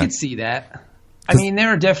that. Yeah. I can see that. I mean, there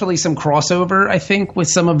are definitely some crossover, I think, with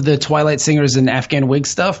some of the Twilight Singers and Afghan Whigs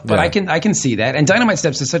stuff, but Yeah. I can see that. And Dynamite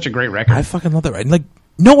Steps is such a great record. I fucking love that record. Like,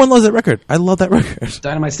 no one loves that record. I love that record.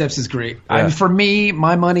 Dynamite Steps is great. Yeah. For me,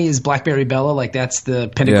 my money is Blackberry Bella. Like, that's the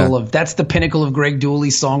pinnacle of Greg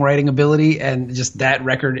Dooley's songwriting ability, and just that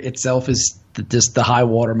record itself is just the high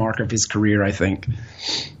watermark of his career, I think.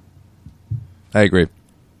 I agree.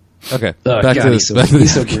 Okay, he's so great.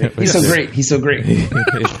 He's so great. He's so great.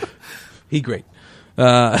 He great.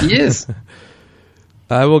 He is.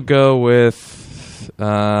 I will go with.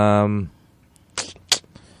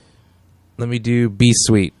 Let me do Be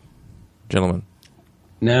Sweet, gentlemen.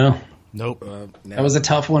 No. Nope. No. That was a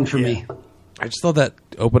tough one for me. I just love that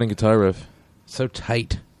opening guitar riff. So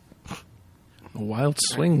tight. a wild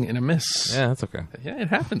swing and a miss. Yeah, that's okay. Yeah, it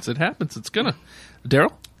happens. It happens. It's gonna.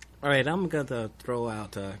 Daryl? All right, I'm going to throw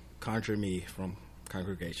out Conjure Me from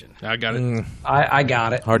Congregation. I got it. I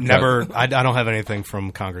got it. Hard Never. cut. I don't have anything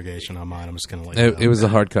from Congregation on mine. I'm just going to let you know. It was a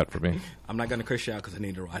hard cut for me. I'm not going to curse you out because I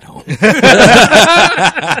need to ride home.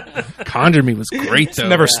 Conjure Me was great, though.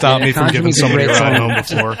 Never stopped me from Conjure giving Me's a somebody a great ride song.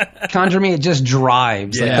 home before. Conjure Me, it just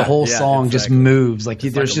drives. Like the whole song just exactly. moves. Like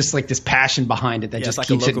there's like just like this passion behind it that Yeah, just it's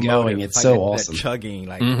like keeps a it locomotive. going. It's like so that awesome. chugging,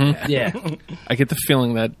 like Yeah. I get the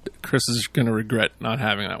feeling that Chris is going to regret not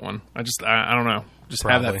having that one. I don't know. Just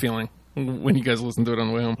have Probably. that feeling when you guys listen to it on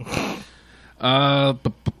the way home.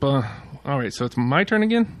 All right, so it's my turn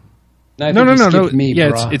again? I No. think you skipped Me, yeah,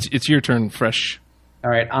 brah. it's your turn, Fresh. All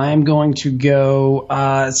right, I'm going to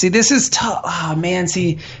go. See, this is tough. Oh, man,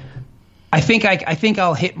 see, I think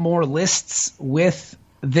I'll hit more lists with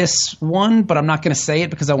this one, but I'm not going to say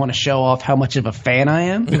it because I want to show off how much of a fan I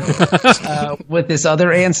am with this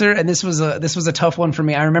other answer. And this was a tough one for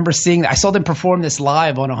me. I remember I saw them perform this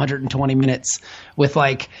live on 120 Minutes with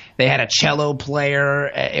they had a cello player.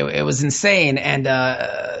 It was insane, and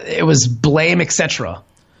it was Blame, etc.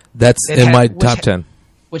 That's in my top 10.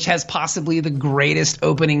 Which has possibly the greatest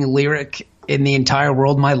opening lyric in the entire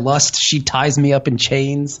world. My lust, she ties me up in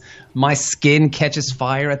chains. My skin catches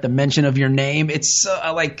fire at the mention of your name. It's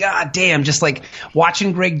God damn, just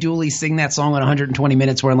watching Greg Dooley sing that song on 120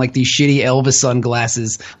 Minutes wearing these shitty Elvis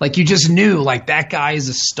sunglasses. You just knew that guy is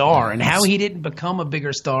a star, and how he didn't become a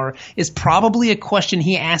bigger star is probably a question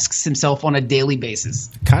he asks himself on a daily basis.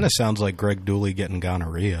 Kind of sounds like Greg Dooley getting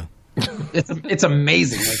gonorrhea. It's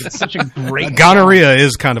amazing. It's such a great Gonorrhea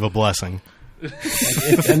is kind of a blessing.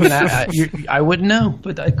 I wouldn't know,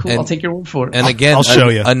 but cool. I'll take your word for it. And again, I'll show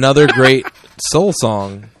you. Another great soul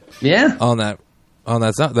song Yeah, on that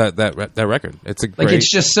record. It's a great. it's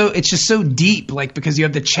just so deep. Because you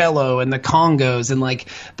have the cello and the congos and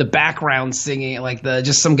the background singing,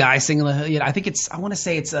 just some guy singing. I think I want to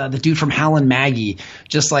say it's the dude from Hal and Maggie,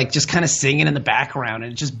 just kind of singing in the background,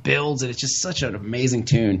 and it just builds, and it's just such an amazing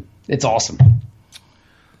tune. It's awesome.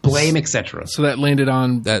 Blame, etc. So that landed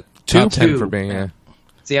on that top 10 Two. for being. Yeah.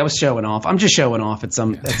 See, I was showing off. I'm just showing off at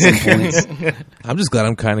some points. I'm just glad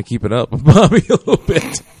I'm kind of keeping up with Bobby a little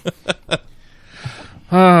bit.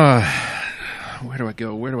 where do I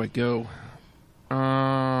go? Where do I go?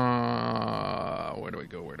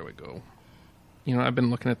 I've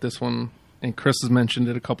been looking at this one, and Chris has mentioned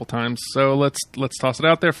it a couple times. So let's toss it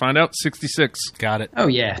out there. Find out. 66. Got it. Oh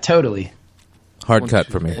yeah, totally. Hard cut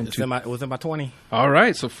for me. It was in my 20. All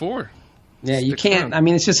right, so 4. Yeah, you Sticks can't. around. I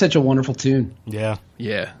mean, it's just such a wonderful tune. Yeah.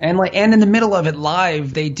 Yeah. And in the middle of it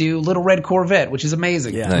live, they do Little Red Corvette, which is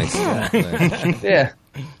amazing. Yeah. Nice. Nice. Yeah.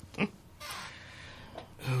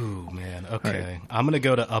 Ooh, man. Okay. I'm going to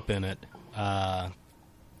go to Up In It. And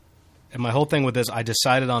my whole thing with this, I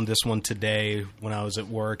decided on this one today when I was at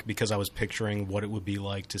work because I was picturing what it would be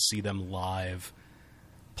like to see them live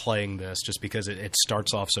playing this, just because it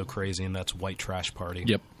starts off so crazy, and that's White Trash Party.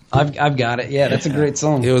 Yep. I've got it. Yeah, that's a great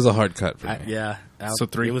song. It was a hard cut for me. So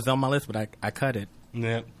 3. It was on my list, but I cut it.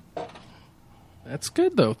 Yeah. That's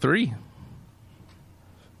good though. 3.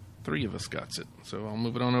 3 of us got it. So I'll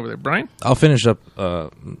move it on over there. Brian? I'll finish up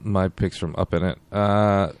my picks from Up In It.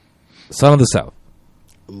 Son of the South.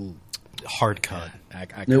 Ooh, Hard cut. I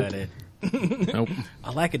Nope. cut it. Nope.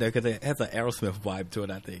 I like it though because it has an Aerosmith vibe to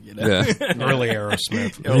it. I think you know. Yeah. Early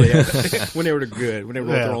Aerosmith. Oh yeah, when they were good, when they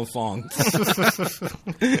wrote their own songs.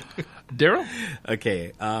 Daryl?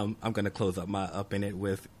 Okay, I'm gonna close up my Up In It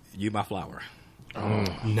with "You My Flower."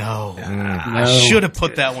 No. I should have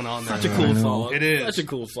put that one on there. Such a cool song. It is. Such a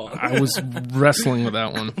cool song. I was wrestling with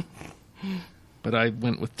that one. But I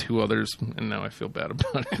went with 2 others, and now I feel bad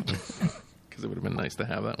about it. Because it would have been nice to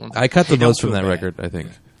have that one. I cut the Hey, don't most from feel that bad. record, I think.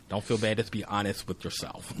 Don't feel bad. Just be honest with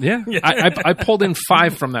yourself. Yeah. I pulled in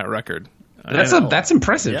 5 from that record. That's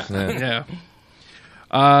impressive. Yeah.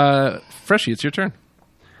 Yeah. Freshie, it's your turn.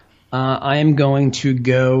 I am going to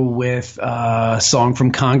go with a song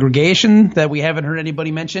from Congregation that we haven't heard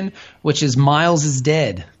anybody mention, which is Miles is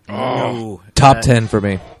Dead. Oh, Top 10 for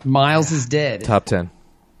me. Miles is Dead. Top 10.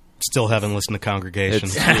 Still haven't listened to Congregation.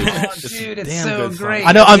 Oh, dude, it's damn so good song. great.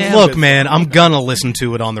 I know. Damn Look, good man, I'm gonna listen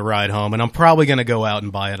to it on the ride home, and I'm probably gonna go out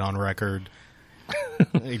and buy it on record.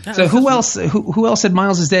 So who else? Who else said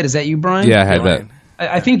Miles is Dead? Is that you, Brian? Yeah, I had that.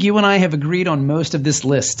 I think you and I have agreed on most of this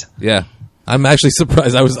list. Yeah. I'm actually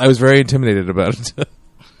surprised. I was very intimidated about it.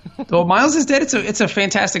 Well, Miles is Dead. It's a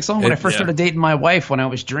fantastic song. When I first started dating my wife, when I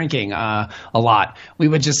was drinking a lot, we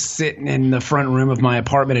would just sit in the front room of my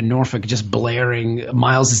apartment in Norfolk, just blaring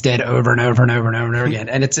 "Miles is Dead" over and over and over and over and over again.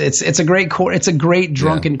 And it's a great it's a great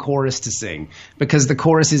drunken chorus to sing, because the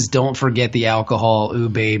chorus is "Don't forget the alcohol, ooh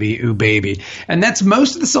baby," and that's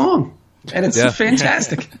most of the song, and it's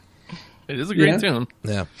fantastic. It is a great tune.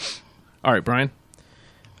 Yeah. All right, Brian.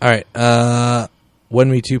 All right. When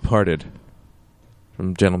We Two Parted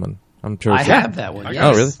from Gentlemen. I'm sure I it's have that one. I Yes.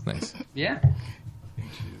 Oh, really? Nice. Yeah.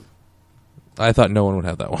 I thought no one would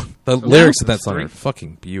have that one. The lyrics of that song 3. are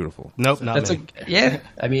fucking beautiful. Nope, not That's me.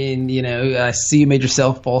 I mean, I see you made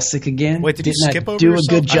yourself fall sick again. Wait, did you Didn't skip I over do yourself? a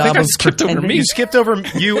good I think job I of skipped over pretending? me. You skipped over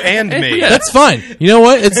you and me. That's fine. You know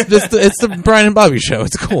what? It's the Brian and Bobby show.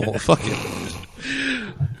 It's cool. Fuck it.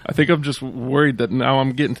 I think I'm just worried that now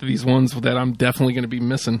I'm getting to these ones that I'm definitely going to be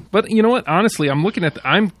missing. But you know what? Honestly, I'm looking at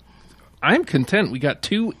I'm content. We got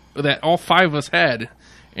 2 that all 5 of us had,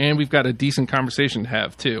 and we've got a decent conversation to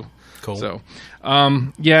have too. Cool. So,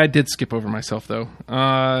 I did skip over myself though.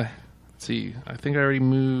 Let's see. I think I already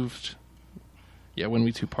moved. Yeah, When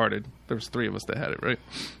We Two Parted. There was 3 of us that had it, right?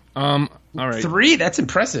 All right. 3? That's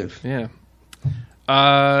impressive. Yeah.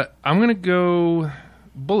 I'm gonna go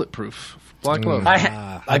Bulletproof. Black Love.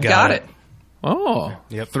 I got it. Oh,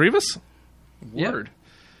 Yep. 3 of us. Yep. Word.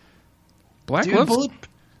 Black Dude, Love.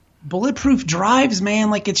 Bulletproof Drives, man.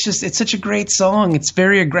 Like, it's such a great song. It's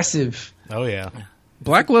very aggressive. Oh yeah.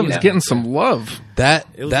 Black Love is getting some love. That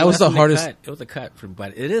was the hardest. Cut. It was a cut from,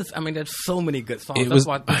 but it is. I mean, there's so many good songs. It That's was-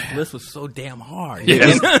 why this list was so damn hard.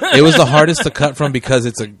 It was the hardest to cut from because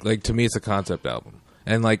it's to me it's a concept album,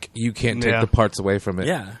 and like you can't take Yeah. the parts away from it.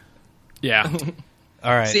 Yeah. Yeah.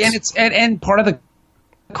 All right. See, and it's and part of the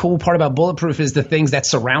cool part about Bulletproof is the things that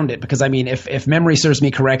surround it. Because I mean, if memory serves me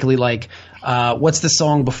correctly, like what's the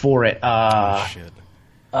song before it? Shit.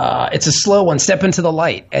 It's a slow one, Step Into the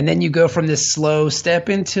Light. And then you go from this slow Step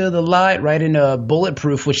Into the Light right into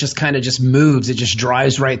Bulletproof, which just kind of just moves. It just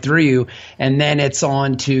drives right through you. And then it's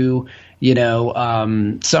on to,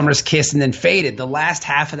 Summer's Kiss and then Faded. The last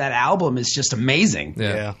half of that album is just amazing.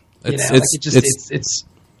 Yeah. It's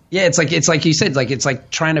like you said, it's like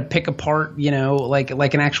trying to pick apart, like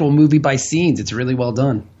an actual movie by scenes. It's really well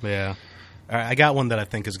done. Yeah. All right, I got one that I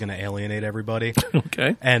think is going to alienate everybody.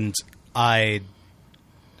 Okay. And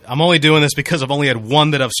I'm only doing this because I've only had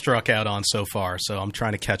one that I've struck out on so far, so I'm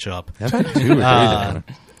trying to catch up. That's not too crazy.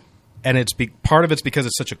 And part of it's because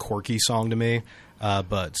it's such a quirky song to me.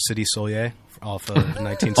 But City Soleil off of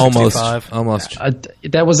 1965. Almost.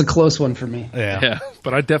 That was a close one for me. Yeah,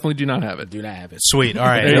 but I definitely do not have it. Do not have it. Sweet. All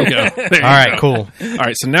right. There you go. There you All right. go. Cool. All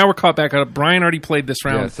right, so now we're caught back up. Brian already played this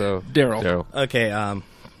round. Yeah, so Daryl. Okay.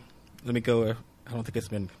 Let me go. I don't think it's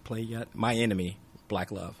been played yet. My Enemy,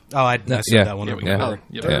 Black Love. Oh, I said Yeah. that one. Yeah, we earlier. got it.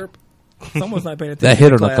 Yeah. Derp. Someone's not paying attention. That hit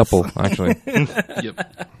to on a class. couple, actually.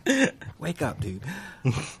 Yep. Wake up, dude.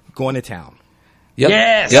 Going to town. Yep.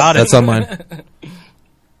 Yes! Yep, Got it. that's on mine.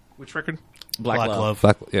 Which record? Black Love.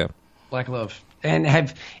 Black, yeah. Black Love. And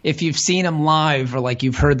if you've seen them live or like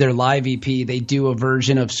you've heard their live EP, they do a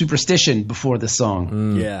version of Superstition before the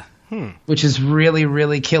song, Yeah. which is really,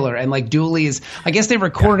 really killer. And like Dooley is, I guess they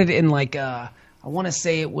recorded it in like, I want to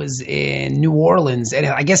say it was in New Orleans. And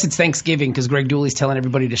I guess it's Thanksgiving because Greg Dooley's telling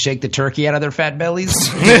everybody to shake the turkey out of their fat bellies.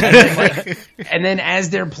 And then as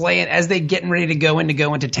they're playing, as they getting ready to go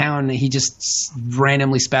into town, he just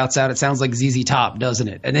randomly spouts out, "It sounds like ZZ Top, doesn't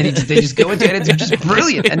it?" And then they just go into it. It's just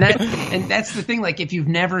brilliant. And that's the thing. Like if you've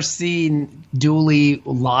never seen Dooley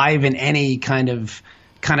live in any kind of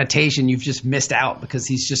connotation, you've just missed out because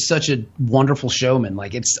he's just such a wonderful showman.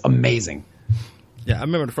 Like it's amazing. Yeah, I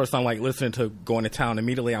remember the first time like listening to Going to Town.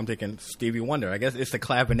 Immediately, I'm thinking Stevie Wonder. I guess it's the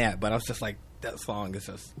clavinet, but I was just like, that song is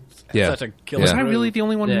just such a killer. Was I groove. really the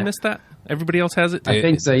only one who missed that? Everybody else has it? I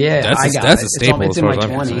think so. Yeah, That's I a- got that's it. a staple It's as in far my as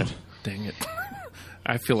I'm 20. concerned. Dang it.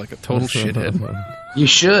 I feel like a total shithead. You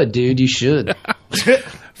should, dude. You should. It's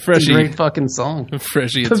a Freshie. great fucking song.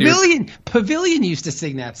 Freshie, it's your... Pavilion used to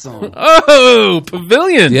sing that song. Oh,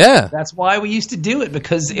 Pavilion. Yeah. That's why we used to do it,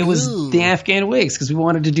 because it was the Afghan Whigs, because we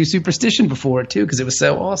wanted to do Superstition before it too, because it was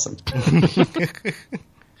so awesome.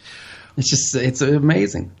 It's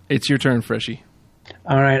amazing. It's your turn, Freshie.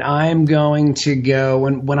 All right, I'm going to go.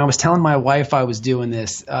 When I was telling my wife I was doing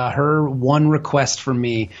this, her one request from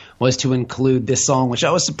me was to include this song, which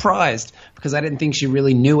I was surprised because I didn't think she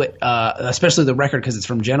really knew it, especially the record because it's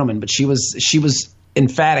from Gentleman. But she was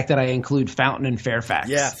emphatic that I include Fountain and Fairfax.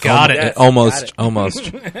 Yeah, Got it. Yes, Almost. got it.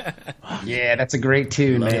 Almost. Yeah, that's a great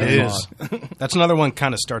tune, man. It is. That's another one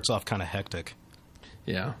kind of starts off kind of hectic.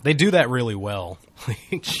 Yeah. They do that really well.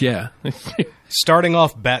 Yeah. Starting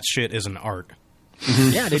off batshit is an art.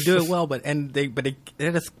 Yeah, they do it well, but they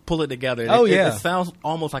just pull it together. Oh, It yeah. sounds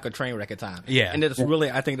almost like a train wreck at times. Yeah. and it's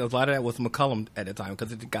really, I think a lot of that was McCullum at the time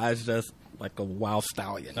because the guy's just like a wild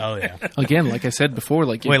stallion. Oh, yeah. Again, like I said before,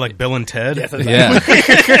 like Wait, like Bill and Ted? Yes, that's Yeah.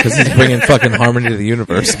 Because he's bringing fucking harmony to the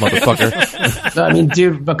universe, motherfucker. I mean,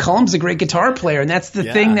 dude, McCullum's a great guitar player, and that's the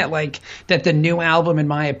Yeah. thing that the new album, in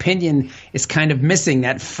my opinion, is kind of missing,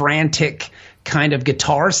 that frantic kind of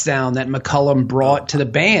guitar sound that McCullum brought to the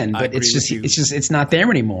band. I But agree it's with you. it's not there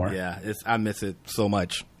anymore. Yeah, I miss it so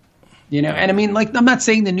much. You know, and I mean, like, I'm not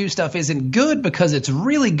saying the new stuff isn't good because it's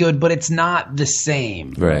really good, but it's not the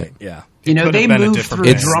same. Right. Yeah, You know, could they have been a move different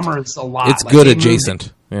through band. drummers a lot. It's Like, good they move-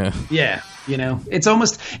 adjacent. Yeah. Yeah, you know, it's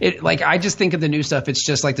almost like I just think of the new stuff. It's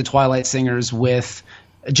just like the Twilight Singers with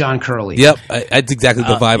John Curley. Yep. That's exactly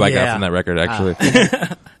the vibe I got yeah. from that record, actually.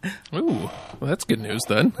 Ooh, well, that's good news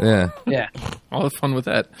then. Yeah. Yeah. I'll have fun with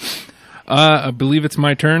that. I believe it's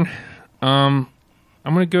my turn. I'm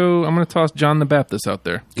gonna toss John the Baptist out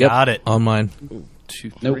there. Yep. Got it. On mine. 2,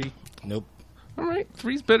 3. Nope. nope. All right,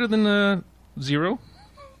 3's better than 0.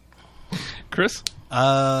 Chris.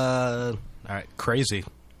 All right. Crazy.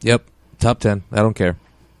 Yep. Top 10. I don't care.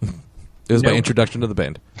 It was my Nope. introduction to the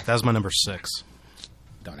band. That was my number 6.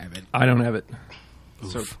 Don't have it. I don't have it.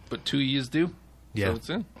 So, but 2 years do. Yeah. So it's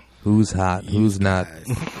in. Who's hot? Who's not?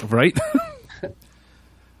 Right.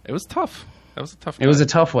 It was tough. That was a tough. It was cut. a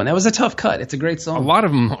tough one. That was a tough cut. It's a great song. A lot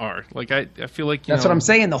of them are like I feel like That's what I'm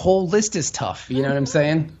saying. The whole list is tough. You know what I'm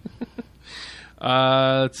saying?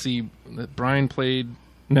 Let's see. Brian played.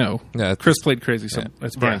 No, Yeah, Chris played Crazy. So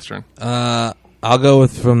it's Brian's turn. I'll go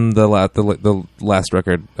with from the last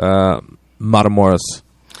record. Matamoros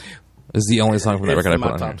is the only song from that It's record I in put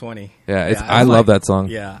my on top here. 20. Yeah, it's I love that song.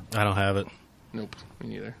 Yeah, I don't have it. Nope, me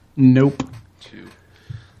neither. Nope.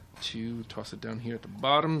 2. Toss it down here at the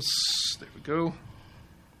bottoms. There we go. All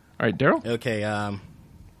right, Daryl. okay.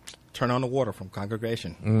 Turn on the Water from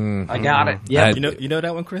Congregation. I got it. Yeah. You know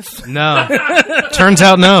that one, Chris? No. Turns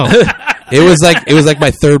out no. It was like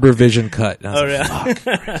my third revision cut. And I was like,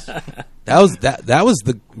 yeah. fuck. That was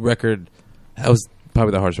the record. That was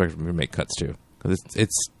probably the hardest record for me to make cuts to because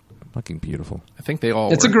it's fucking beautiful. I think they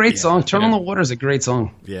all. It's a were. great song. Turn Yeah. on the Water is a great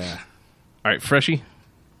song. Yeah. All right, Freshie.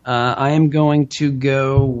 I am going to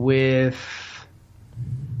go with.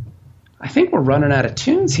 I think we're running out of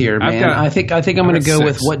tunes here, I've man. got- I think I'm going to got go 6.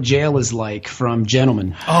 with What Jail Is Like from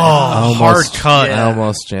Gentleman. Oh, hard cut.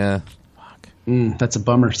 Almost, yeah. That's a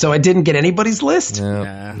bummer. So I didn't get anybody's list?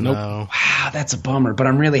 Yeah. Nope. No. Wow, that's a bummer. But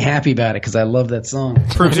I'm really happy about it because I love that song.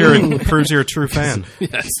 Proves you're a true fan.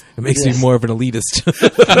 Yes. It makes me more of an elitist.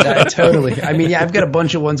 Yeah, totally. I mean, yeah, I've got a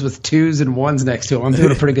bunch of ones with 2s and 1s next to them. I'm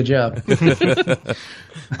doing a pretty good job.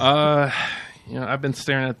 I've been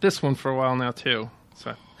staring at this one for a while now too.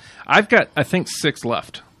 So I've got, I think, 6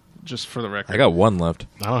 left. just for the record. I got one left.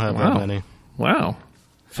 I don't have Wow. that many. Wow.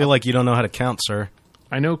 Feel like you don't know how to count, sir.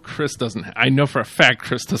 I know Chris doesn't. I know for a fact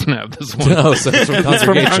Chris doesn't have this one. No, so it's from It's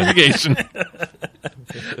from congregation.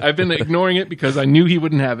 congregation. I've been ignoring it because I knew he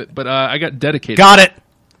wouldn't have it, but I got dedicated. Got it.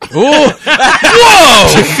 Ooh!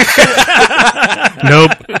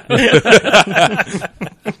 Nope.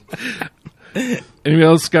 Anybody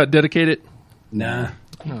else got dedicated? Nah.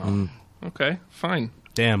 No. Okay, fine.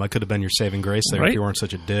 Damn, I could have been your saving grace there Right? if you weren't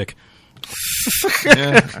such a dick.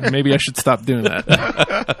 Yeah, maybe I should stop doing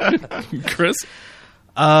that. Chris?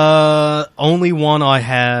 Only one I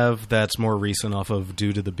have that's more recent off of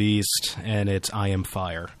Due to the Beast, and it's I Am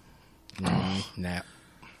Fire. Nah.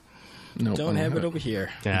 No. Don't have it over here.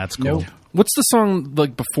 Yeah, that's cool. Nope. What's the song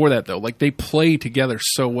like before that though? Like they play together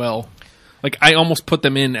so well. Like I almost put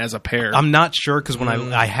them in as a pair. I'm not sure because when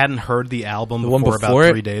I hadn't heard the album one before before about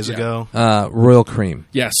it? 3 days ago. Royal Cream.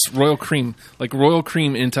 Yes, Royal Cream. Like Royal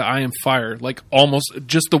Cream into I Am Fire. Like almost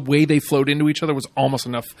just the way they flowed into each other was almost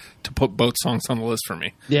enough to put both songs on the list for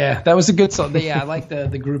me. Yeah, that was a good song. Yeah, I like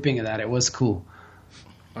the grouping of that. It was cool.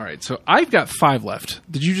 All right, so I've got 5 left.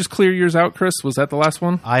 Did you just clear yours out, Chris? Was that the last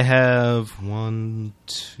one? I have 1,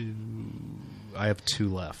 2. I have 2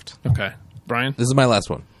 left. Okay. Brian? This is my last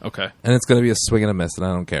one. Okay. And it's going to be a swing and a miss, and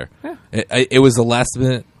I don't care. It was the last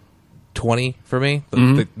minute 20 for me,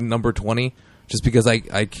 the number 20, just because I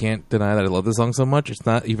can't deny that I love this song so much. It's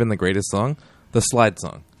not even the greatest song. The Slide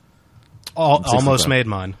song. Almost made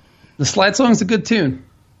mine. The slide song's a good tune.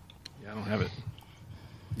 Yeah, I don't have it.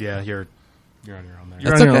 Yeah, you're on your own there. You're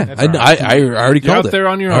That's on your okay. own. I already You're called out it. there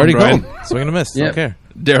on your I own, already Brian. called. Swing and a miss. Yep. Don't care.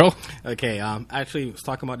 Daryl? Okay, I actually was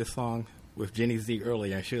talking about this song with Jenny Z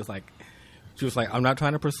earlier, and she was like, I'm not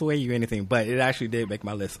trying to persuade you or anything, but it actually did make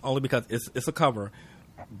my list, only because it's a cover,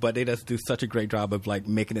 but they just do such a great job of like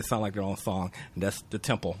making it sound like their own song, and that's The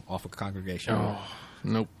Temple off of Congregation. Oh,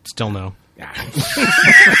 nope. Still no.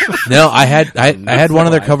 No, I had one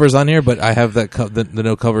of their covers on here, but I have that the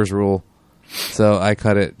no covers rule, so I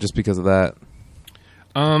cut it just because of that.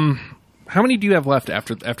 How many do you have left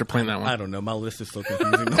after playing that I one? don't know. My list is so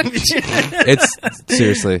confusing. It's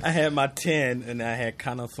seriously. I had my 10, and I had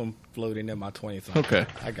kind of some floating in my 20. So Okay.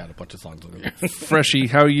 I got a bunch of songs over here. Freshie,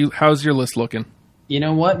 how's your list looking? You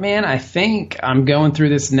know what, man? I think I'm going through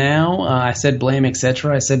this now. I said Blame,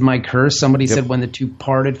 etc. I said My Curse. Somebody said When the Two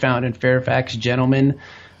Parted, found in Fairfax, Gentlemen.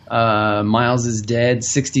 Miles is Dead,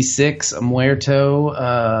 66,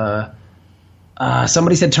 Muerto.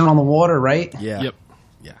 Somebody said Turn on the Water, right? Yeah. Yep.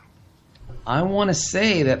 Yeah. I want to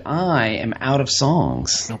say that I am out of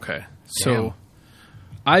songs. Okay. So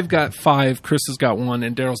I've got 5, Chris has got 1,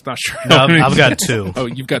 and Daryl's not sure. No, I've got 2. Oh,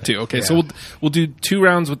 you've got 2. Okay, so we'll do 2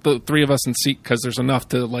 rounds with the 3 of us and see, because there's enough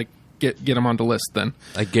to like get them on the list then.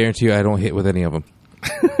 I guarantee you, I don't hit with any of them.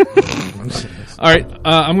 All right,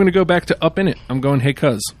 I'm going to go back to Up In It. I'm going Hey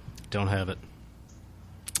Cuz. Don't have it.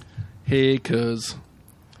 Hey Cuz.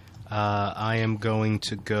 I am going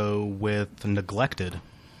to go with Neglected.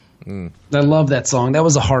 I love that song. That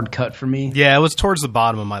was a hard cut for me. Yeah, it was towards the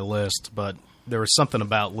bottom of my list, but there was something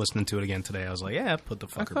about listening to it again today. I was like, yeah, put the I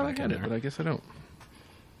fucker thought I back had in it, there. but I guess I don't.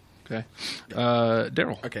 Okay.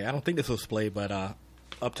 Daryl. Okay, I don't think this was played, but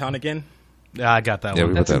Uptown Again. Yeah, I got that Yeah,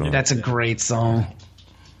 one. we put that on. That's a great song.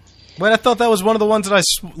 But I thought that was one of the ones that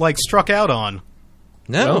I struck out on.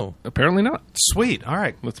 No, Well, apparently not. Sweet. All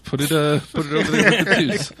right. Let's put it over there with the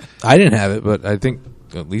 2s. I didn't have it, but I think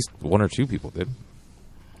at least 1 or 2 people did.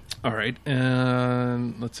 All right,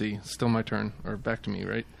 and let's see. Still my turn, or back to me,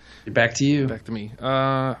 right? Back to you. Back to me.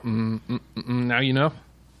 Now you know.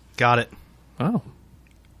 Got it. Oh,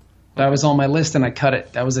 That was on my list, and I cut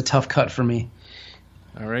it. That was a tough cut for me.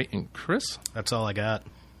 all right. And Chris? That's all I got.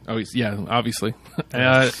 Oh, yeah, obviously. All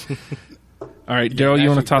right, Daryl, you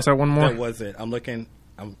want to toss out one more? That was it. I'm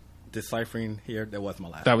deciphering here. That was my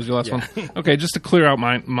last. That was your last Yeah. one? Okay, just to clear out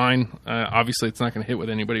mine, obviously it's not going to hit with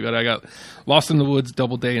anybody, but I got Lost in the Woods,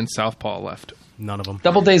 Double Day, and Southpaw left. None of them.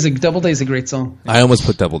 Double Day's a great song. I almost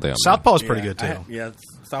put Double Day on. Southpaw's pretty good, too. Yeah,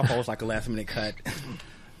 Southpaw was like a last minute cut.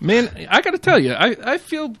 Man, I got to tell you, I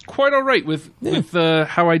feel quite all right with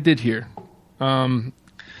how I did here.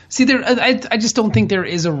 See, I just don't think there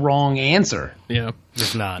is a wrong answer. Yeah.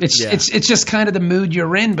 It's not. It's just kind of the mood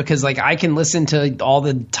you're in, because like I can listen to all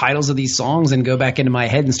the titles of these songs and go back into my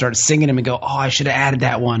head and start singing them and go, oh, I should have added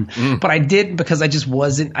that one, but I didn't, because I just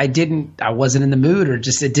wasn't. I wasn't in the mood, or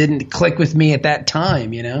just it didn't click with me at that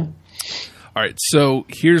time. You know. All right, so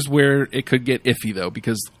here's where it could get iffy, though,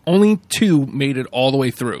 because only 2 made it all the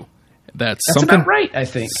way through. That's something about right, I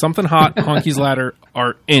think. Something Hot, Honky's Ladder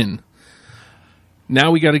are in.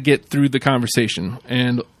 Now we got to get through the conversation.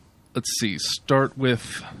 And let's see, start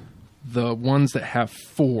with the ones that have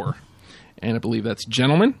 4, and I believe that's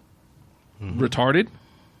Gentleman, Retarded,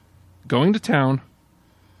 Going to Town,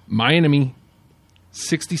 My Enemy,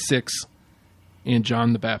 66, and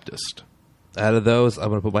John the Baptist. Out of those, I'm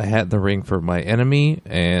going to put my hat in the ring for My Enemy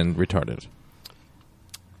and Retarded.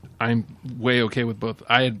 I'm way okay with both.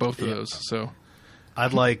 I had both of those, so...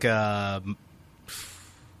 I'd like...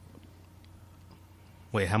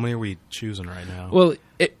 Wait, how many are we choosing right now? Well,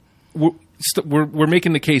 we're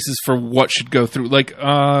making the cases for what should go through. Like,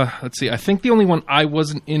 let's see. I think the only one I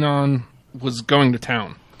wasn't in on was Going to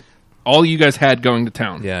Town. All you guys had Going to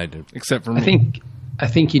Town. Yeah, I do. Except for me. I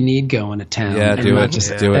think you need Going to Town. Yeah, do it.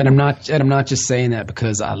 Just, do it. And I'm not just saying that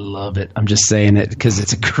because I love it. I'm just saying it because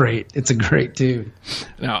it's a great tune.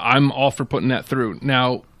 Now, I'm all for putting that through.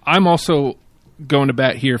 Now, I'm also going to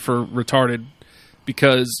bat here for Retarded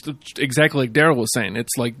because exactly like Daryl was saying,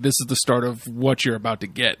 it's like this is the start of what you're about to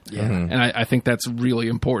get. Yeah. And I think that's really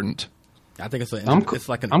important. I think it's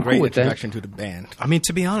like a I'm great cool with that. introduction to the band. I mean,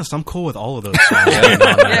 to be honest, I'm cool with all of those songs.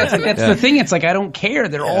 That's the thing. It's like I don't care.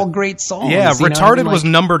 They're all great songs. Yeah, you know? Retarded Like, was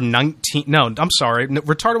number 19. No, I'm sorry.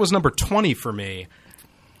 Retarded was number 20 for me.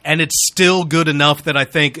 And it's still good enough that I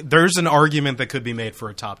think there's an argument that could be made for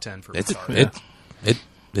a top 10 for Retarded.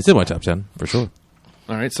 It's in my top 10, for sure.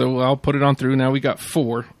 All right, so I'll put it on through. Now we got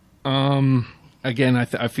 4. Again,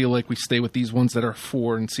 I feel like we stay with these ones that are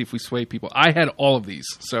 4 and see if we sway people. I had all of these,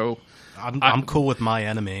 so... I'm cool with My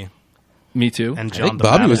Enemy. Me too. And I John think the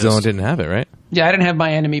Bobby was the Baptist. one who didn't have it, right? Yeah, I didn't have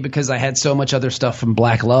My Enemy because I had so much other stuff from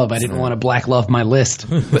Black Love. I didn't want to Black Love my list.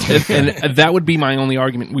 and that would be my only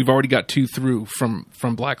argument. We've already got 2 through from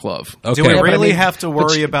Black Love. Okay. Do we but I really mean- have to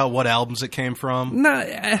worry about what albums it came from?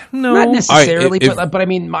 No. Not necessarily, All right, but I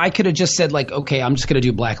mean, I could have just said like, okay, I'm just going to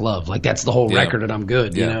do Black Love. Like that's the whole Yeah. record, and I'm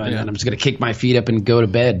good. You Yeah. know, and then I'm just going to kick my feet up and go to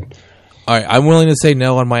bed. All right, I'm willing to say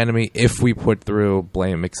no on My Enemy if we put through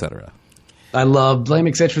Blame, etc. I love Blame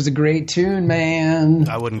Etc. is a great tune, man.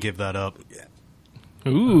 I wouldn't give that up.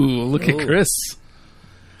 Ooh, look at Chris.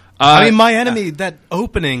 I mean, My Enemy, that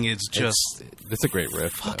opening is just It's a great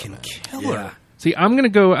riff. fucking killer. Yeah. See, I'm going to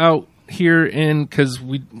go out here and because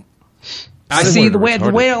we... I see the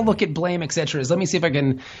Retarded. way I look at Blame Etc. is let me see if I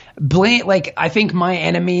can blame. Like I think My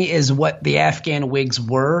Enemy is what the Afghan Whigs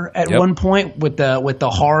were at Yep. one point with the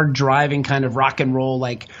hard driving kind of rock and roll,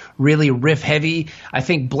 like really riff heavy. I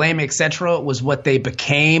think Blame Etc. was what they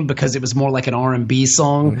became because it was more like an R&B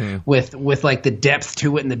song with like the depth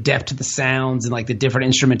to it and the depth to the sounds and like the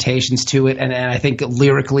different instrumentations to it. And I think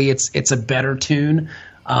lyrically it's a better tune.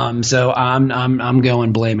 So I'm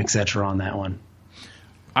going Blame Etc. on that one.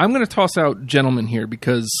 I'm going to toss out Gentleman here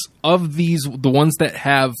because of these, the ones that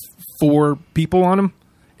have 4 people on them,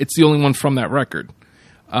 it's the only one from that record.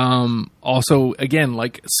 Also, again,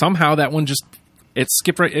 like somehow that one just, it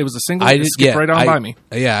skipped right, it was a single, it skipped right on by me.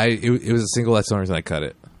 Yeah, it was a single. That's the only reason I cut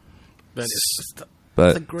it. But it's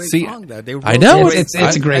But a great see, song, though. They I know, wrote- It's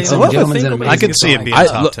a great I song. love the Gentleman's single, an I amazing could see it song. being I-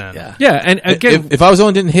 top look- 10. Yeah. Yeah, and again, if I was the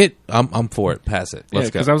one that didn't hit, I'm for it. Pass it. Let's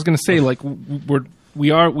go. because I was going to say, like,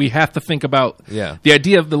 we have to think about Yeah. the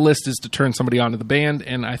idea of the list is to turn somebody onto the band,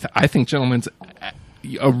 and I think Gentleman's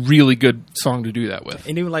a really good song to do that with.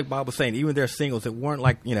 And even like Bob was saying, even their singles, it weren't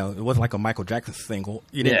like, it wasn't like a Michael Jackson single.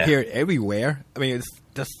 You didn't Yeah. hear it everywhere. I mean, it's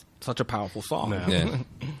just such a powerful song. Yeah.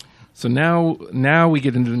 So now we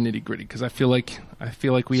get into the nitty gritty because I feel like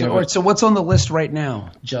we have. All right, so what's on the list right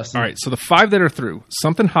now, Justin? All right, so the 5 that are through: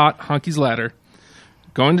 Something Hot, Honky's Ladder,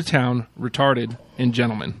 Going to Town, Retarded, and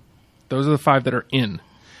Gentleman. Those are the 5 that are in.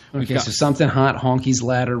 We've Okay, got so Something Hot, Honky's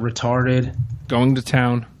Ladder, Retarded, Going to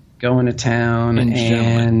Town, Going to Town, And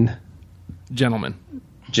and Gentleman.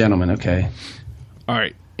 Gentleman. Okay. All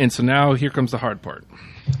right, and so now here comes the hard part.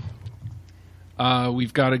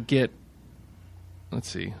 We've got to get. Let's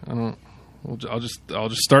see. I'll just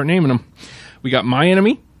start naming them. We got My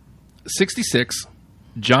Enemy, 66,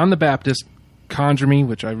 John the Baptist, Conjure Me,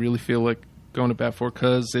 which I really feel like going to bat for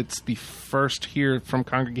because it's the first here from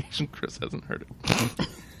Congregation. Chris hasn't heard it.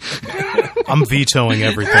 I'm vetoing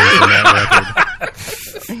everything from that record.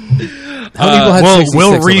 How many people had 66 We'll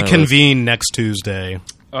on that list? reconvene next Tuesday.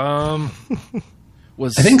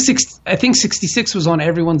 Was I think 66 was on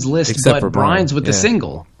everyone's list, Except but for Brian. Brian's with the Yeah.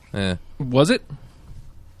 single. Yeah. was it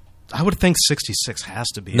I would think 66 has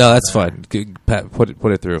to be. No, on that's that. fine. Pat, put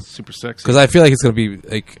it through. super sexy? Because I feel like it's going to be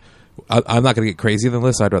like I'm not going to get crazy on the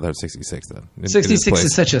list. So I'd rather have 66 then. in its 66 place.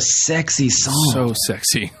 is such a sexy song. so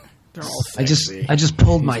sexy. They're all I sexy. just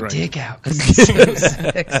pulled my right. dick out. 'cause it's so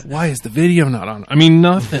sexy. Why is the video not on? I mean,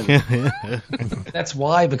 nothing. That's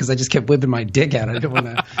why, because I just kept whipping my dick out. I didn't want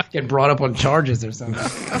to get brought up on charges or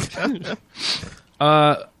something.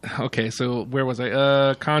 Okay, so where was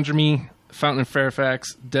I? Conjure Me, Fountain in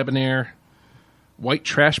Fairfax, Debonair, White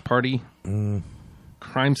Trash Party,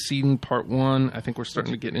 Crime Scene Part 1. I think we're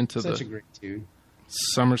starting to get into Such a the great tune.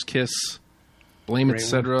 Summer's Kiss, Blame Great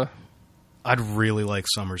Etc. I'd really like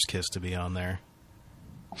Summer's Kiss to be on there.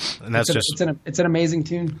 And that's It's an amazing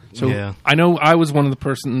tune. So yeah. I know I was one of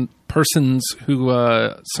the persons who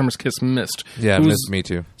Summer's Kiss missed. Yeah, Who missed me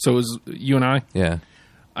too. So it was you and I? Yeah.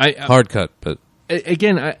 I Hard cut, but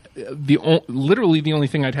again, literally the only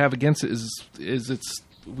thing I'd have against it is it's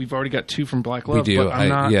we've already got 2 from Black Love. we do. But I'm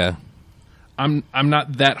not. Yeah. I'm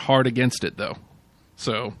not that hard against it though.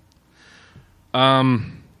 So,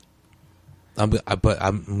 But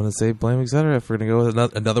I'm gonna say Blame Etc. If we're gonna go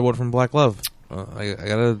with another one from Black Love, I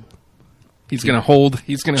gotta he's gonna hold.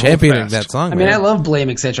 He's gonna championing hold fast. that song. I mean, man. I love Blame,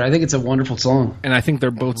 etc. I think it's a wonderful song. And I think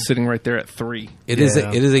they're both sitting right there at 3. It is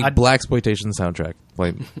Yeah. a black exploitation soundtrack.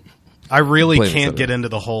 Blame. I really Blame can't Etc. get into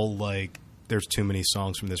the whole, like, there's too many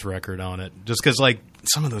songs from this record on it. Just because, like,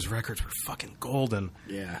 some of those records were fucking golden.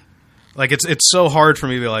 Yeah. Like, it's so hard for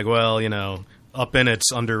me to be like, well, you know, Up In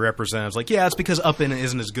It's underrepresented. It's like, yeah, it's because Up In It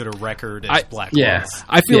isn't as good a record as Black Love.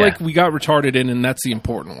 I feel Yeah. like we got retarded in, and that's the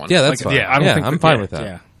important one. Yeah, that's Like, fine. yeah, I don't think I'm that- fine yeah. with that.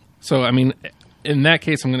 Yeah. So I mean, in that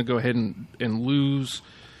case, I'm going to go ahead and lose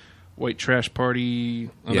White Trash Party.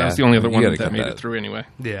 Well, Yeah, that was the only other you one gotta that cut made that. it through anyway.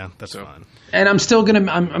 Yeah, that's fine. And I'm still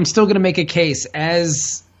gonna make a case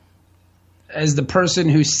as the person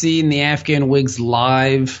who's seen the Afghan Whigs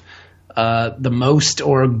live the most,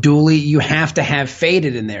 or Dooley, you have to have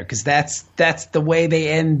Faded in there because that's the way they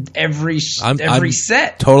end every I'm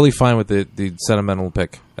set. Totally fine with the sentimental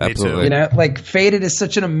pick. Absolutely. You know, like Faded is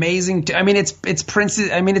such an amazing. I mean, it's Prince's.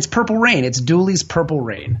 I mean, it's Purple Rain. It's Dooley's Purple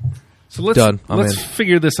Rain. So let's Done. I'm in.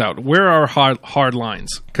 figure this out. Where are hard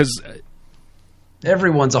lines? Because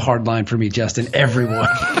Everyone's a hard line for me, Justin. Everyone.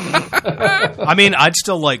 I mean, I'd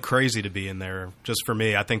still like Crazy to be in there, just for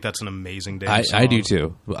me. I think that's an amazing damn song. I do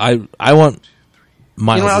too. I want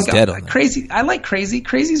Miles is Dead on there. Crazy. I like Crazy.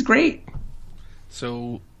 Crazy's great.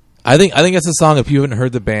 so I think that's a song. If you haven't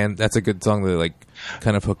heard the band, that's a good song to like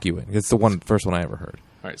kind of hook you in. It's the first one I ever heard.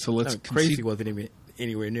 all right. So let's Crazy wasn't even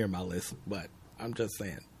anywhere near my list, but I'm just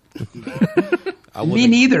saying. Me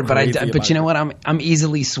neither. But crazy but about you know it. what? I'm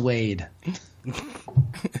easily swayed.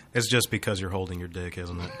 It's just because you're holding your dick,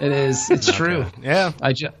 isn't it? It is. It's true. Yeah.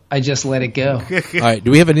 I just let it go. All right.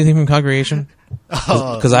 Do we have anything from Congregation?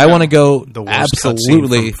 Because I want to go The worst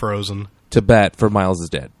absolutely cutscene from Frozen. to bat for Miles is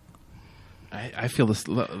Dead. I feel this.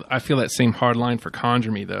 I feel that same hard line for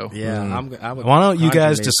Conjure Me though. Yeah, Why don't you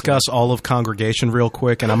guys discuss all of Congregation real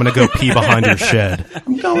quick, and I'm going to go pee behind your shed.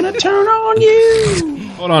 I'm gonna turn on you.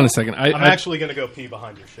 Hold on a second. I'm actually going to go pee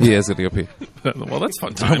behind your shed. He is going to go pee. well, that's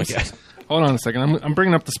fun times. Hold on a second. I'm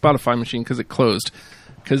bringing up the Spotify machine because it closed.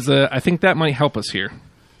 Because I think that might help us here.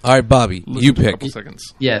 All right, Bobby, Listen you to a pick couple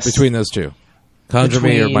seconds. Yes. between those two. Conjure Me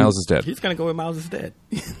or Between- Miles is Dead. He's gonna go with Miles is Dead.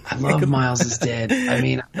 I love Miles is Dead. I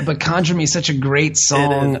mean, but Conjure Me is such a great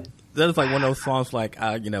song. That is like one of those songs. Like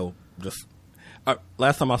just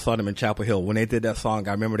last time I saw them in Chapel Hill when they did that song,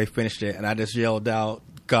 I remember they finished it and I just yelled out,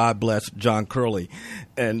 "God bless John Curley,"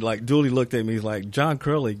 and like Dooley looked at me, he's like, "John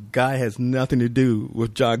Curley, guy has nothing to do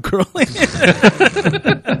with John Curley."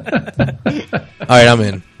 All right, I'm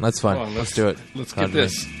in. That's fine. Hold on, let's do it. Let's Conjure get Me.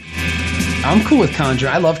 this. I'm cool with Conjure.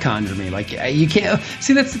 I love Conjure Me. Like you can't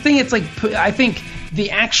see that's the thing. It's like I think the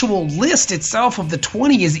actual list itself of the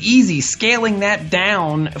 20 is easy. Scaling that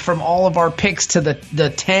down from all of our picks to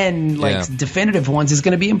the 10 Yeah. definitive ones is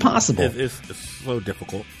going to be impossible. it's so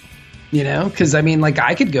difficult. You know, because I mean, like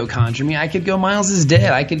I could go Conjure Me, I could go Miles is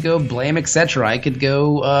Dead, I could go Blame, etc. I could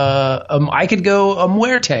go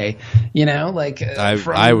Muerte. You know, like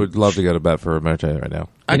I would love to go to bat for Muerte right now.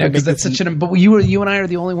 You know, because that's such an. But you and I are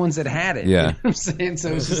the only ones that had it. Yeah. You know what I'm saying,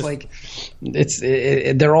 so it's just like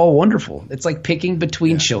they're all wonderful. It's like picking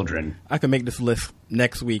between children. I can make this list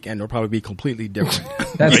next week and it'll probably be completely different.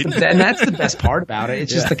 And that's the best part about it.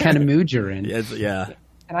 It's just the kind of mood you're in. Yeah.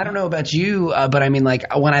 And I don't know about you, but I mean,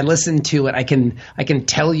 like when I listen to it, I can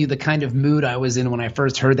tell you the kind of mood I was in when I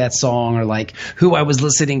first heard that song, or like who I was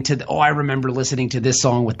listening to. I remember listening to this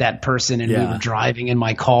song with that person, and we were driving in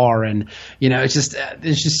my car, and you know, it's just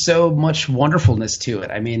there's just so much wonderfulness to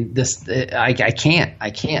it. I mean, I can't.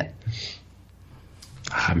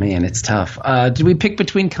 Ah, man, it's tough. Did we pick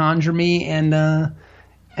between Conjure Me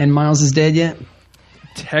and Miles is Dead yet?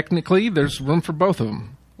 Technically, there's room for both of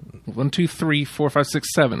them. 1, 2, 3, 4, 5,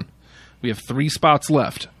 6, 7. We have 3 spots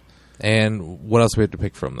left. And what else do we have to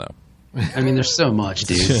pick from, though? I mean, there's so much,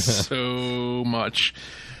 dude. So much.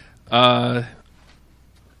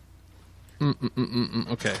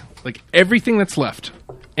 Okay. Like everything that's left.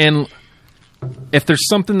 And if there's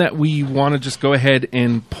something that we want to just go ahead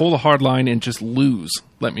and pull the hard line and just lose,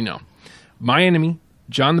 let me know. My Enemy,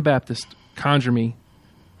 John the Baptist, Conjure Me,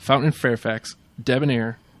 Fountain in Fairfax,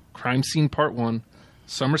 Debonair, Crime Scene Part 1,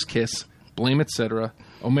 Summer's Kiss, Blame Etc.,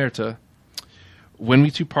 Omerta, When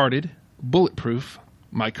We Two Parted, Bulletproof,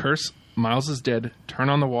 My Curse, Miles is Dead, Turn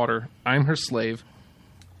on the Water, I'm Her Slave,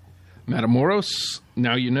 Matamoros,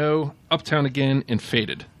 Now You Know, Uptown Again, and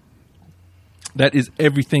Faded. That is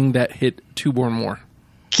everything that hit Two Born More.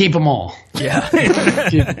 Keep them all. Yeah.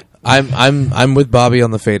 I'm with Bobby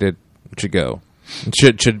on the Faded. It should go.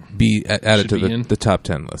 It should be added Should to be in. the top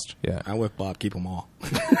 10 list. Yeah. I'm with Bob. Keep them all.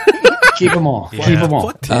 Keep them all. Yeah. Keep them all.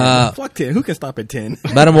 Fuck 10. Fuck 10. Who can stop at 10?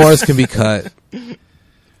 Matamoros can be cut.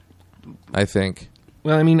 I think.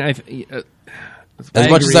 Well, I mean, As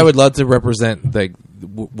much as I would love to represent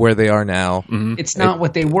where they are now, It's not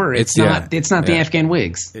what they were. It's yeah. not. It's not the Yeah. Afghan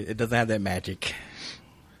Whigs. It doesn't have that magic.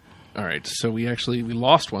 all right, so we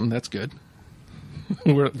lost one. That's good.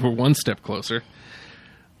 we're one step closer.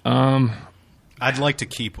 I'd like to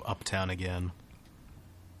keep Uptown Again.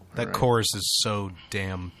 That chorus is so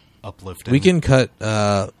damn uplifting. we can cut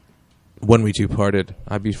When We Two Parted.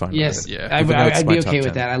 I'd be fine Yes, with it. Yeah. I'd Even though it's be my okay top with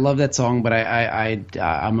 10. that. I love that song, but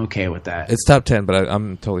I'm okay with that. It's top 10, but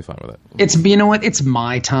I'm totally fine with it. It's, you know what? It's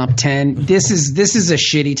my top 10. This is a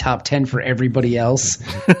shitty top 10 for everybody else,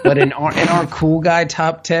 but in our cool guy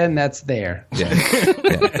top 10, that's there. Yeah.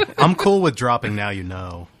 Yeah. I'm cool with dropping Now You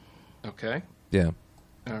Know. Okay. Yeah.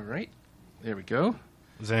 All right. There we go.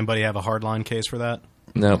 Does anybody have a hardline case for that?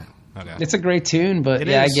 No. Okay. It's a great tune, but It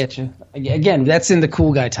yeah, is. I get you. Again, that's in the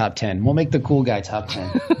cool guy top 10. We'll make the cool guy top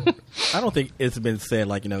 10. I don't think it's been said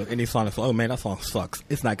like, any song is, oh man, that song sucks.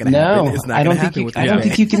 It's not going to happen. No, It's not I going don't to think happen you. with I don't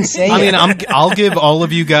think you can say I mean, it. I'll give all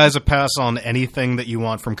of you guys a pass on anything that you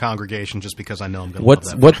want from Congregation just because I know I'm going to love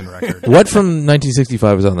that What fucking record. what from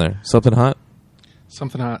 1965 is on there? Something Hot?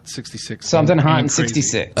 Something Hot, 66. Something hot in and Crazy.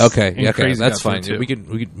 66. Okay, And yeah, okay, Crazy that's got fine. through,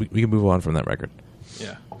 too. We can move on from that record.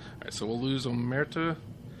 Yeah. All right, so we'll lose Omerta.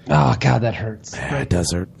 Oh God, that hurts. It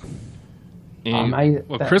does hurt. And,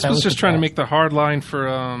 that Chris was was just the trying to best. make the hard line for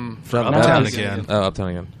Uptown Again. Oh, Uptown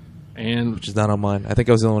Again, and which is not on mine. I think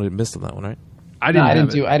I was the only one who missed on that one, right? I No, didn't. I have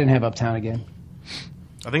didn't it. I didn't have Uptown Again.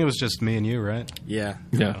 I think it was just me and you, right? Yeah.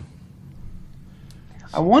 Yeah.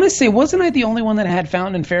 I want to say, wasn't I the only one that had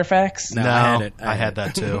Fountain in Fairfax? No, I had it. I had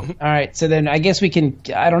that too. All right, so then I guess we can.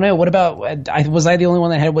 I don't know. What about? Was I the only one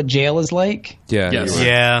that had What Jail Is Like? Yeah. Yes. you were.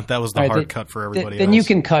 Yeah, that was the All right, hard then- cut for everybody Then else. you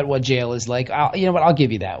can cut What Jail Is Like. You know what? I'll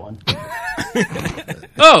give you that one.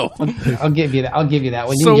 Oh, I'll give you that. I'll give you that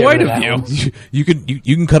one. You so can get white rid of that you. one.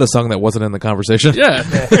 You can cut a song that wasn't in the conversation. Yeah.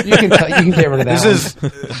 You can get rid of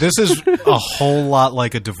that. This is a whole lot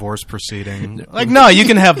like a divorce proceeding. Like, no, you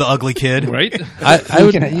can have the ugly kid. Right. I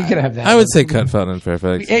would You can have that. I would one. say cut Fountain in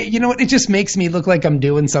Fairfax. You know what? It just makes me look like I'm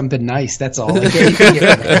doing something nice. That's all. Like, yeah, you can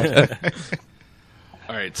get rid of that.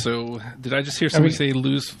 All right. So did I just hear somebody say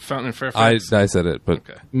lose Fountain in I Fairfax? said it, but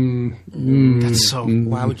Okay. That's so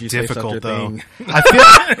Why would you say such difficult, a though. thing?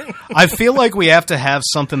 I feel like we have to have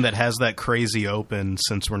something that has that crazy open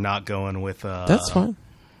since we're not going with that's fine.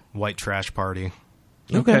 White Trash Party.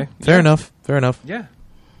 Okay. Fair enough. Fair enough. Yeah.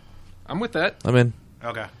 I'm with that. I'm in.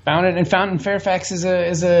 Okay. Fountain Fairfax is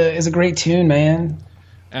a great tune, man.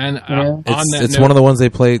 And Yeah. on that It's note, one of the ones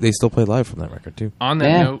they still play live from that record too. on that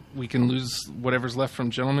Yeah. note, we can lose whatever's left from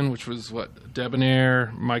Gentlemen, which was what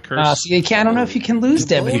Debonair, My Curse. So you can't. I don't know if you can lose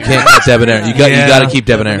Debonair. You can't cut Debonair. You Yeah. got to keep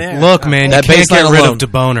Debonair. Debonair. Look, man, That you can't bass get line rid alone. of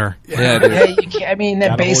DeBoner. Yeah, dude. Yeah, you can't. I mean,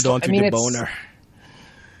 that Gotta bass. hold on I to mean, the it's. boner.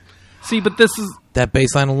 See, but this is That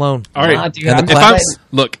bass line alone. all right. Nah, dude, And the if I'm claps.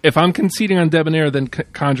 look, if I'm conceding on Debonair, then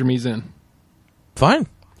Conjure Me's in, Fine.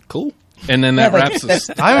 Cool. and then that like, wraps us.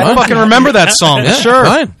 I fucking remember that song. Yeah, Sure.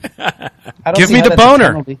 Fine. I don't Give see me how the that's a boner.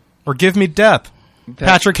 penalty. Or give me death.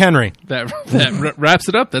 Patrick Henry. That wraps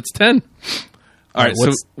it up. That's 10. All right, so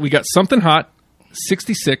what's- we got Something Hot,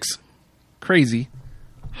 66, Crazy,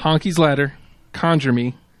 Honky's Ladder, Conjure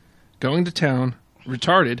Me, Going to Town,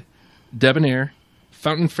 Retarded, Debonair,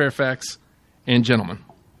 Fountain Fairfax, and Gentlemen.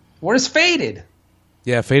 Where's Faded?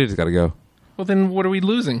 Yeah, Faded's got to go. Well, then what are we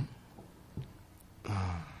losing?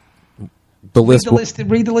 The Read list. the list.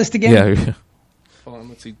 Read the list again. Yeah. Hold on,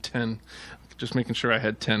 let's see, 10. Just making sure I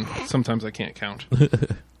had 10. Sometimes I can't count.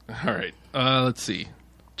 All right, let's see.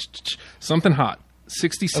 Something Hot,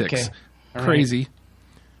 66, Okay. All Crazy,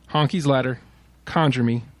 Honky's Ladder, Conjure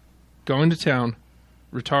Me, Going to Town,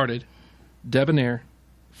 Retarded, Debonair,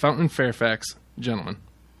 Fountain Fairfax, Gentlemen.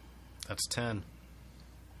 That's 10.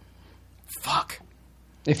 Fuck.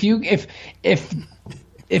 If you're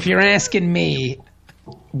asking me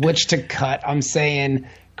which to cut, I'm saying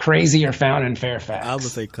Crazy or Found in Fairfax? I would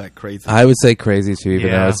say crazy. I would say Crazy too, even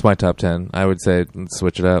Yeah. though it's my top 10. I would say let's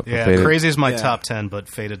switch it up. Yeah, Faded. Crazy is my Yeah. top 10, but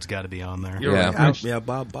Faded's got to be on there. You're Yeah. right. Yeah,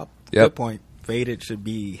 Bob. Yep. Good point. Faded should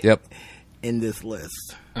be Yep. in this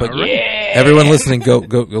list. But Yeah. everyone listening, go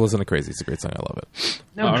listen to Crazy. It's a great song. I love it.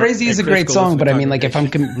 No, Crazy is a And Chris great goes song, to but I mean, like, if I'm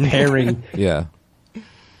congregation. comparing, Yeah.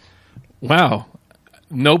 Wow.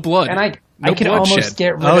 No blood. and I No could bloodshed. almost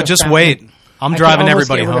get rid Oh, of just Found wait. in- I'm I could driving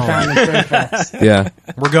almost everybody get rid of home. Found in Fairfax. Yeah.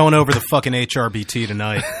 We're going over the fucking HRBT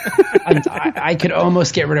tonight. I could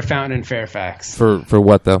almost get rid of Found in Fairfax. For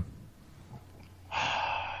what though?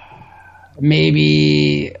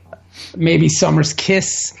 Maybe Summer's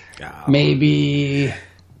Kiss. God, Maybe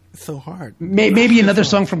it's so hard. maybe another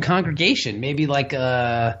song from Congregation. Maybe like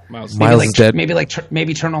Miles, maybe Miles like is Dead.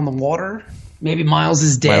 maybe Turn on the Water. Maybe Miles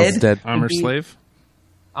is Dead. Miles is Dead. I'm her slave.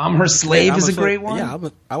 I'm Her Slave Yeah, is a I'm great one. Yeah,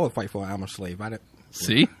 I would fight for I'm a slave.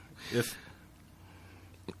 See? If,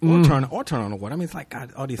 or turn on the water. I mean, it's like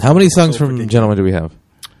God. All these. How many songs so from freaking Gentlemen do we have?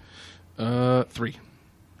 3. good.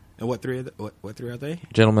 And what three? What three are they?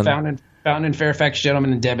 Gentlemen. Found in Fairfax,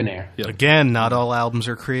 Gentleman, and Debonair. Yep. Again, not all albums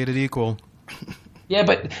are created equal. Yeah,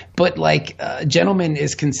 but like Gentleman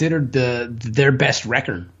is considered their best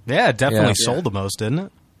record. Yeah, it definitely Yeah. sold the most, didn't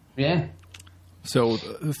it? Yeah. So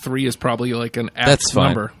 3 is probably like an apt That's fine.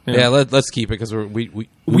 number. Yeah, let's keep it because we we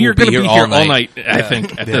will are going to be here all night. night, I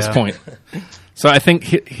think, at this Yeah. point. So I think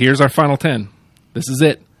here's our final 10. This is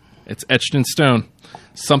it. It's etched in stone.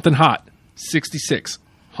 Something Hot, 66.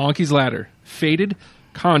 Honky's Ladder, Faded,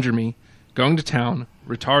 Conjure Me, Going to Town,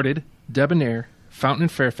 Retarded, Debonair, Fountain in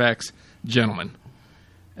Fairfax, Gentleman.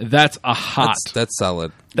 That's a hot. That's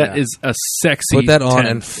solid. That is a sexy. Put that on 10.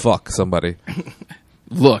 and fuck somebody.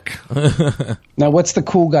 Look. Now, what's the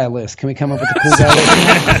cool guy list? Can we come up with the cool guy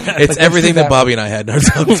list? It's everything that that Bobby and I had in our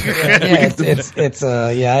top 10. Yeah,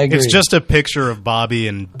 yeah, I agree. It's just a picture of Bobby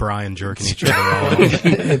and Brian jerking each other off.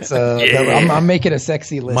 it's I'm making a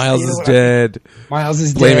sexy list. Miles You know is what? dead. Miles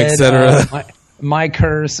is Blame, dead. etc. My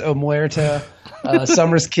Curse, O Muerta,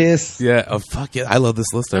 Summer's Kiss. Yeah. Oh fuck yeah! I love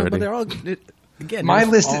this list But already. they're all again. My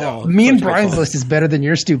they're list, all me and such great Brian's songs. list is better than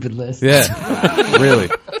your stupid list. Yeah. Really.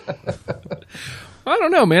 I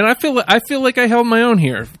don't know, man. I feel like I held my own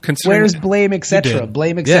here. Considering Where's Blame, etc.? did.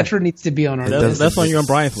 Blame, etc. needs to be on our list. That's on you and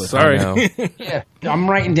Brian's list. Sorry. I know. Yeah, I'm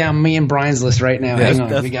writing down me and Brian's list right now. Hang on,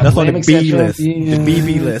 That's, we got that's on Blame, the B etc. list. The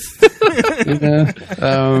BB list.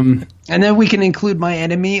 And then we can include My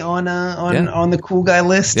Enemy on the cool guy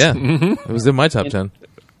list. Yeah. It was in my top 10.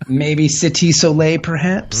 Maybe Cité Soleil,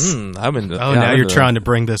 perhaps. I'm into. Oh, now you're trying to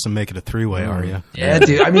bring this and make it a three-way, are you? Yeah,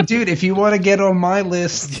 dude. I mean, dude, if you want to get on my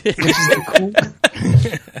list, which is the cool.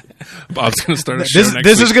 Bob's going to start a show next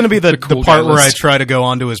This week. is going to be the cool part guy where I list. try to go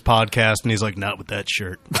onto his podcast, and he's like, "Not with that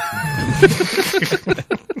shirt."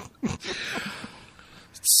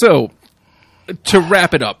 So, to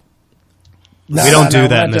wrap it up, No, We don't do we're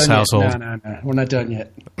that not in this done yet. household. No, we're not done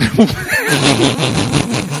yet.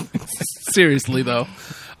 seriously though,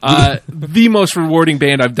 the most rewarding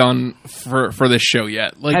band I've done for this show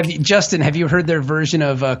yet. Like, Justin, have you heard their version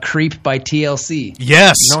of "Creep" by TLC?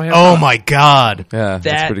 Yes. No, I have Oh not. my God. Yeah, that's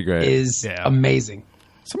That pretty great. is Yeah. amazing.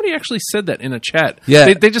 somebody actually said that in a chat.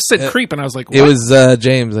 Yeah. They just said creep, and I was like, what? It was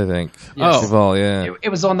James, I think. Oh. Duvall, yeah. It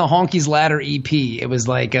was on the Honky's Ladder EP. It was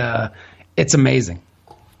like, it's amazing.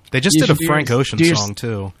 They just You did a should do Frank your- Ocean do your- song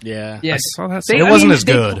too. Yeah. Yes, saw that They- song. It I wasn't mean, as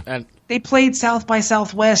good. And They played South by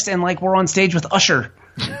Southwest, and like we're on stage with Usher.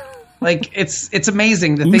 Like it's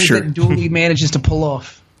amazing the things Usher. that Dooley manages to pull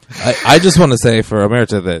off. I just want to say for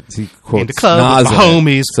Emerita that he quotes In the club Nas with my in it,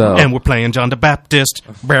 homies, so. and we're playing John the Baptist.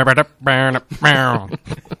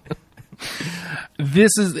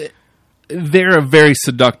 They're a very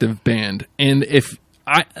seductive band, and if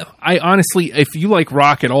I honestly, if you like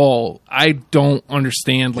rock at all, I don't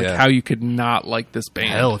understand Yeah. how you could not like this band.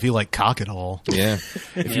 Hell, if you like cock it all. Yeah.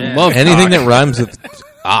 If you love Anything rock. that rhymes with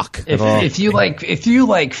 "ock" at all. If you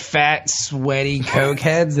like fat, sweaty coke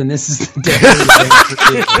heads, then this is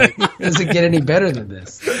definitely doesn't get any better than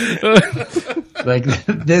this. Like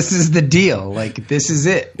this is the deal. Like this is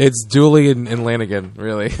it. It's Dooley and Lanigan,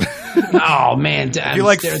 really. Oh man, If you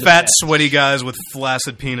like fat, sweaty guys with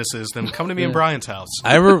flaccid penises, then come to me in Brian's house.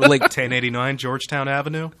 I remember, like, 1089 Georgetown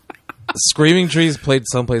Avenue. Screaming Trees played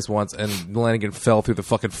someplace once, and Lanigan fell through the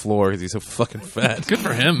fucking floor because he's so fucking fat. Good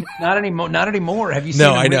for him. Not anymore. Not anymore. Have you seen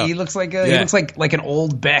No, him? I know. He looks like Yeah. he looks like an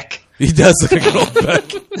old Beck. He does look like an old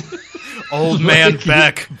Beck. Old man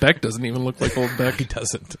Beck. Beck doesn't even look like old Beck. He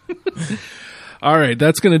doesn't. All right,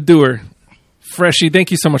 that's going to do her. Freshie,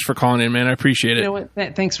 thank you so much for calling in, man. I appreciate it. You know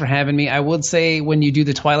what? Thanks for having me. I would say when you do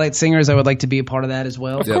the Twilight Singers, I would like to be a part of that as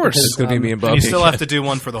well. Of course. It's going to be me and Bobby. You still have to do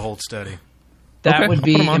one for the Hold Steady. That Okay, would I'll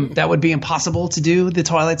put 'em on. be impossible to do. The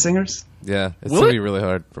Twilight Singers. Yeah, it's Will gonna it? be really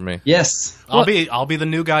hard for me. Yes. I'll be the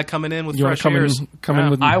new guy coming in with You want fresh to ears. come in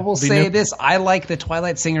with? I will the say new- this: I like the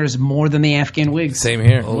Twilight Singers more than the Afghan Whigs. Same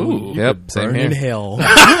here. Ooh. Yep, same Burn in here. hell.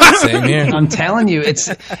 Same here. I'm telling you, it's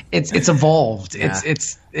evolved.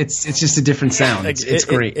 It's just a different sound. It's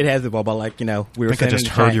great. It has evolved, but like we were I think I saying just in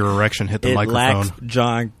the heard chat, your erection hit the it microphone. lacks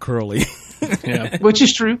John Curley. Yeah. Which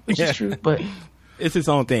is true. But It's his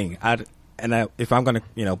own thing. If I'm gonna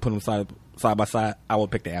put them side by side, I would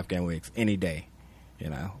pick the Afghan Whigs any day.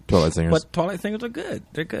 Twilight Singers. But Twilight Singers are good.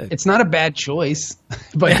 They're good. it's not a bad choice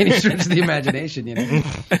by any stretch of the imagination.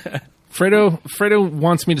 Fredo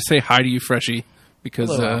wants me to say hi to you, Freshie, because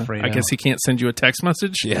Hello, Alfredo. I guess he can't send you a text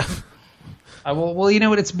message. Yeah. Well, you know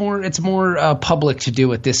what? It's more public to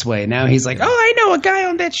do it this way. Now he's like, oh, I know a guy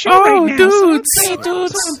on that show Oh, right now. dudes. So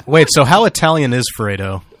dudes. Wait, so how Italian is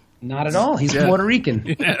Fredo? Not at all. He's Puerto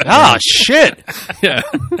Rican. Ah, shit. Yeah.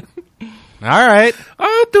 All right.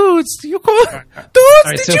 Oh, dudes, you call dudes?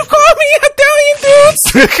 right, Did so- you call me Italian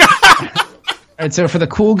dudes? All right, so for the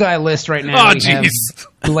cool guy list right now, Oh, we have jeez.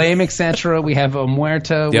 Blame Etc. We have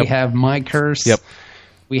Muerto. Yep. We have My Curse. Yep.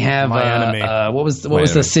 We have My Enemy. what was My the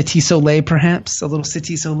Enemy. City Soleil? Perhaps a little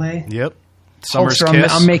City Soleil. Yep. Summer's Hulkster,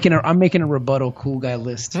 Kiss. I'm making a rebuttal cool guy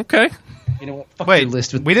list. Okay. You know what? Fuck Wait, your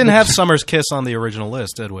list with we didn't have Summer's Kiss on the original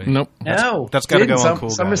list, did we? Nope. No, That's gotta didn't. go on Cool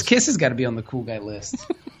Summer's Guys. Kiss has got to be on the cool guy list.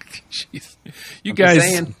 Jeez. You Just guys.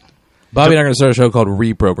 saying. Bobby and I are going to start a show called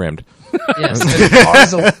Reprogrammed. Yes,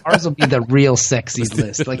 ours will be the real sexy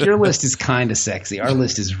list. Like your list is kind of sexy. Our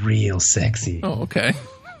list is real sexy. Oh, okay.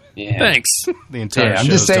 Yeah. Thanks. The entire Yeah, I'm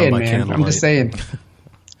show's just saying, done by man. I'm candlelight. just saying.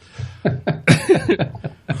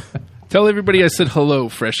 Tell everybody I said hello,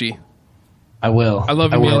 Freshie. I will. I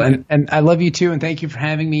love you, I will, man. and I love you too. And thank you for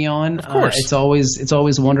having me on. Of course. it's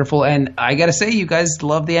always wonderful. And I got to say, you guys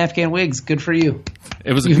love the Afghan Whigs. Good for you.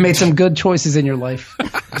 It was. You've made some good choices in your life.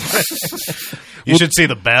 You should see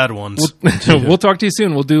the bad ones. We'll talk to you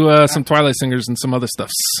soon. We'll do some Twilight Singers and some other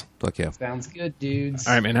stuffs. Fuck yeah. Sounds good, dudes.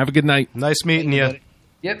 All right, man. Have a good night. Nice meeting you.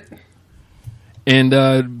 Yep.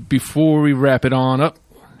 And before we wrap it on up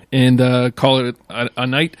and call it a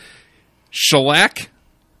night, shellac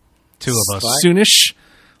Two of us. soonish.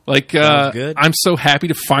 Like Sounds good. I'm so happy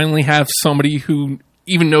to finally have somebody who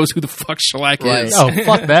even knows who the fuck shellac Right. is. Oh,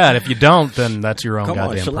 fuck that. If you don't, then that's your own Come on,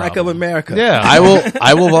 goddamn shellac problem. of America. Yeah. I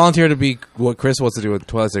will volunteer to be what Chris wants to do with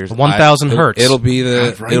Twilight Singers. 1,000 hertz. It'll be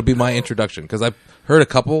God, right. it'll be my introduction because I've heard a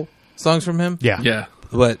couple songs from him. Yeah. Yeah.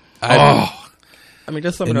 But I I mean,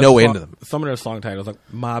 just some And of their no song, end to them. Some of their song titles like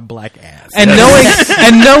 "My Black Ass." And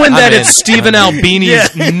knowing that I'm it's in. Stephen Albini's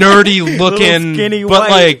nerdy looking, skinny but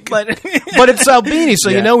white, but it's Albini, so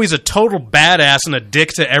Yeah. you know he's a total badass and a dick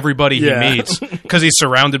to everybody Yeah. he meets because he's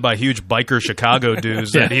surrounded by huge biker Chicago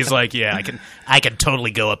dudes. And he's like, yeah, I can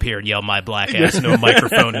totally go up here and yell my black ass into a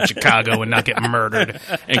microphone in Chicago and not get murdered.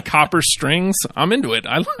 And copper strings. I'm into it.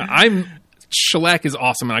 I'm shellac is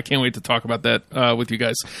awesome, and I can't wait to talk about that with you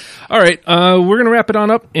guys. All right, we're gonna wrap it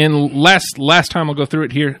on up. And last time I'll go through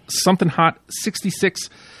it here. Something Hot 66,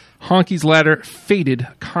 Honky's Ladder, Faded,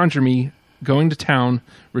 Conjure Me, Going to Town,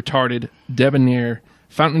 Retarded, Debonair,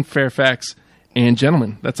 Fountain Fairfax, and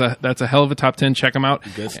Gentlemen. That's a hell of a top 10. Check them out.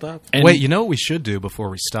 Good stuff. And Wait, you know what we should do before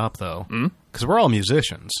we stop, though? Because we're all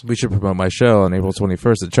musicians. we should promote my show on April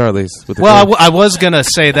 21st at Charlie's. With the Well, crew. I was going to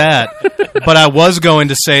say that, but I was going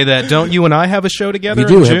to say that don't you and I have a show together we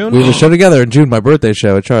do. in June? We have a show together in June. My birthday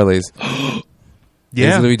show at Charlie's. It's Yeah.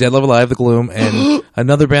 going to be Dead Love Alive, The Gloom, and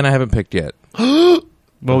another band I haven't picked yet.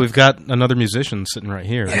 Well, we've got another musician sitting right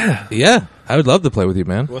here. Yeah, I would love to play with you,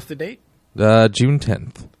 man. What's the date? June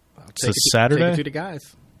 10th. It's a Take Saturday? it to the guys.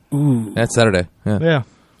 That's Saturday. Yeah. Yeah.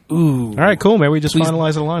 ooh, All right, cool. Maybe we just Please-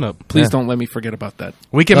 finalize the lineup. please Yeah. don't let me forget about that.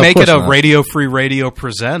 We can No, of make it course a not. Radio Free Radio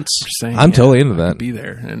Presents. Just saying, I'm totally into I that. could be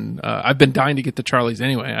there, and I've been dying to get to Charlie's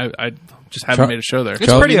anyway. I just haven't Char- made a show there. It's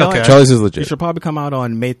pretty You know okay. what? Charlie's is You legit. should probably come out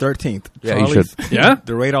on May 13th. Yeah, you Charlie's- Yeah?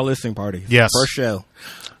 The Radar Listening Party. Yes. First show.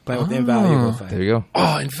 Playing with Invaluable. There you go.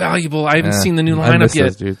 Oh, Invaluable! I haven't Yeah. seen the new I miss lineup yet.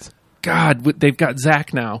 those dudes. God, they've got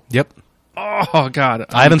Zach now. Yep. Oh God,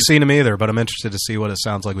 I haven't seen him either, but I'm interested to see what it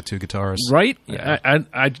sounds like with two guitars. Right?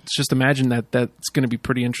 I just imagine that's going to be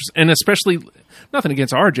pretty interesting, and especially nothing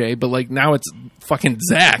against RJ, but like now it's fucking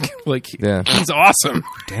Zach. Like, Yeah. he's awesome.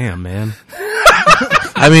 Damn, man.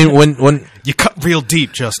 I mean, when You cut real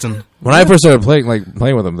deep, Justin. I first started playing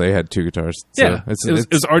with them, they had two guitars. So Yeah, it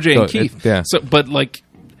was RJ so and Keith. yeah, So, but like,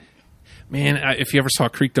 man, if you ever saw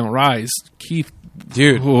Creek Don't Rise, Keith,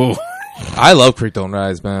 dude, oh, I love Creek Don't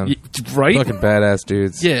Rise, man. right? Fucking badass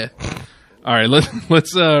dudes. Yeah. All right,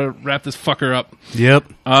 let's wrap this fucker up. Yep.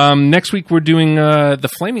 Next week we're doing the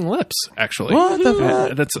Flaming Lips. Actually, What the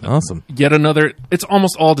fuck? that's Awesome. yet another. It's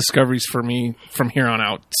almost all discoveries for me from here on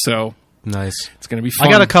out. So Nice. it's going to be fun.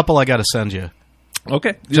 I got a couple I got to send you.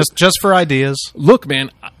 Okay, Just for ideas. look,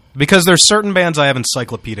 man. Because there's certain bands I have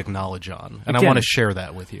encyclopedic knowledge on, and I Again, want to share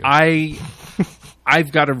that with you.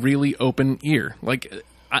 I've got a really open ear. Like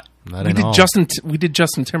Not we at did all.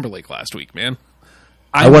 Justin Timberlake last week, man.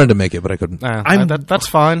 I wanted to make it, but I couldn't. That's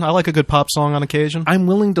fine. I like a good pop song on occasion. I'm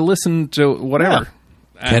willing to listen to whatever.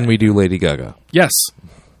 Can we do Lady Gaga? Yes,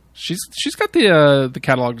 she's got the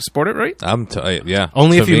catalog to support it, right? Yeah.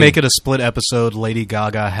 Only To if you me. make it a split episode, Lady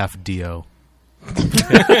Gaga half Dio.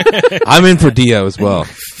 I'm in for Dio as well.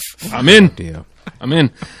 I'm in. Dio. I'm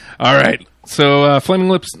in. All right. So Flaming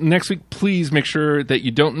Lips next week. Please make sure that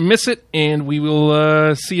you don't miss it, and we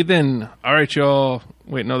will see you then. All right, y'all.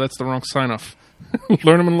 Wait, no, that's the wrong sign off.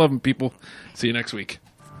 Learn them and love them, people. See you next week.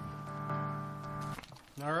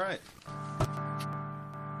 All right.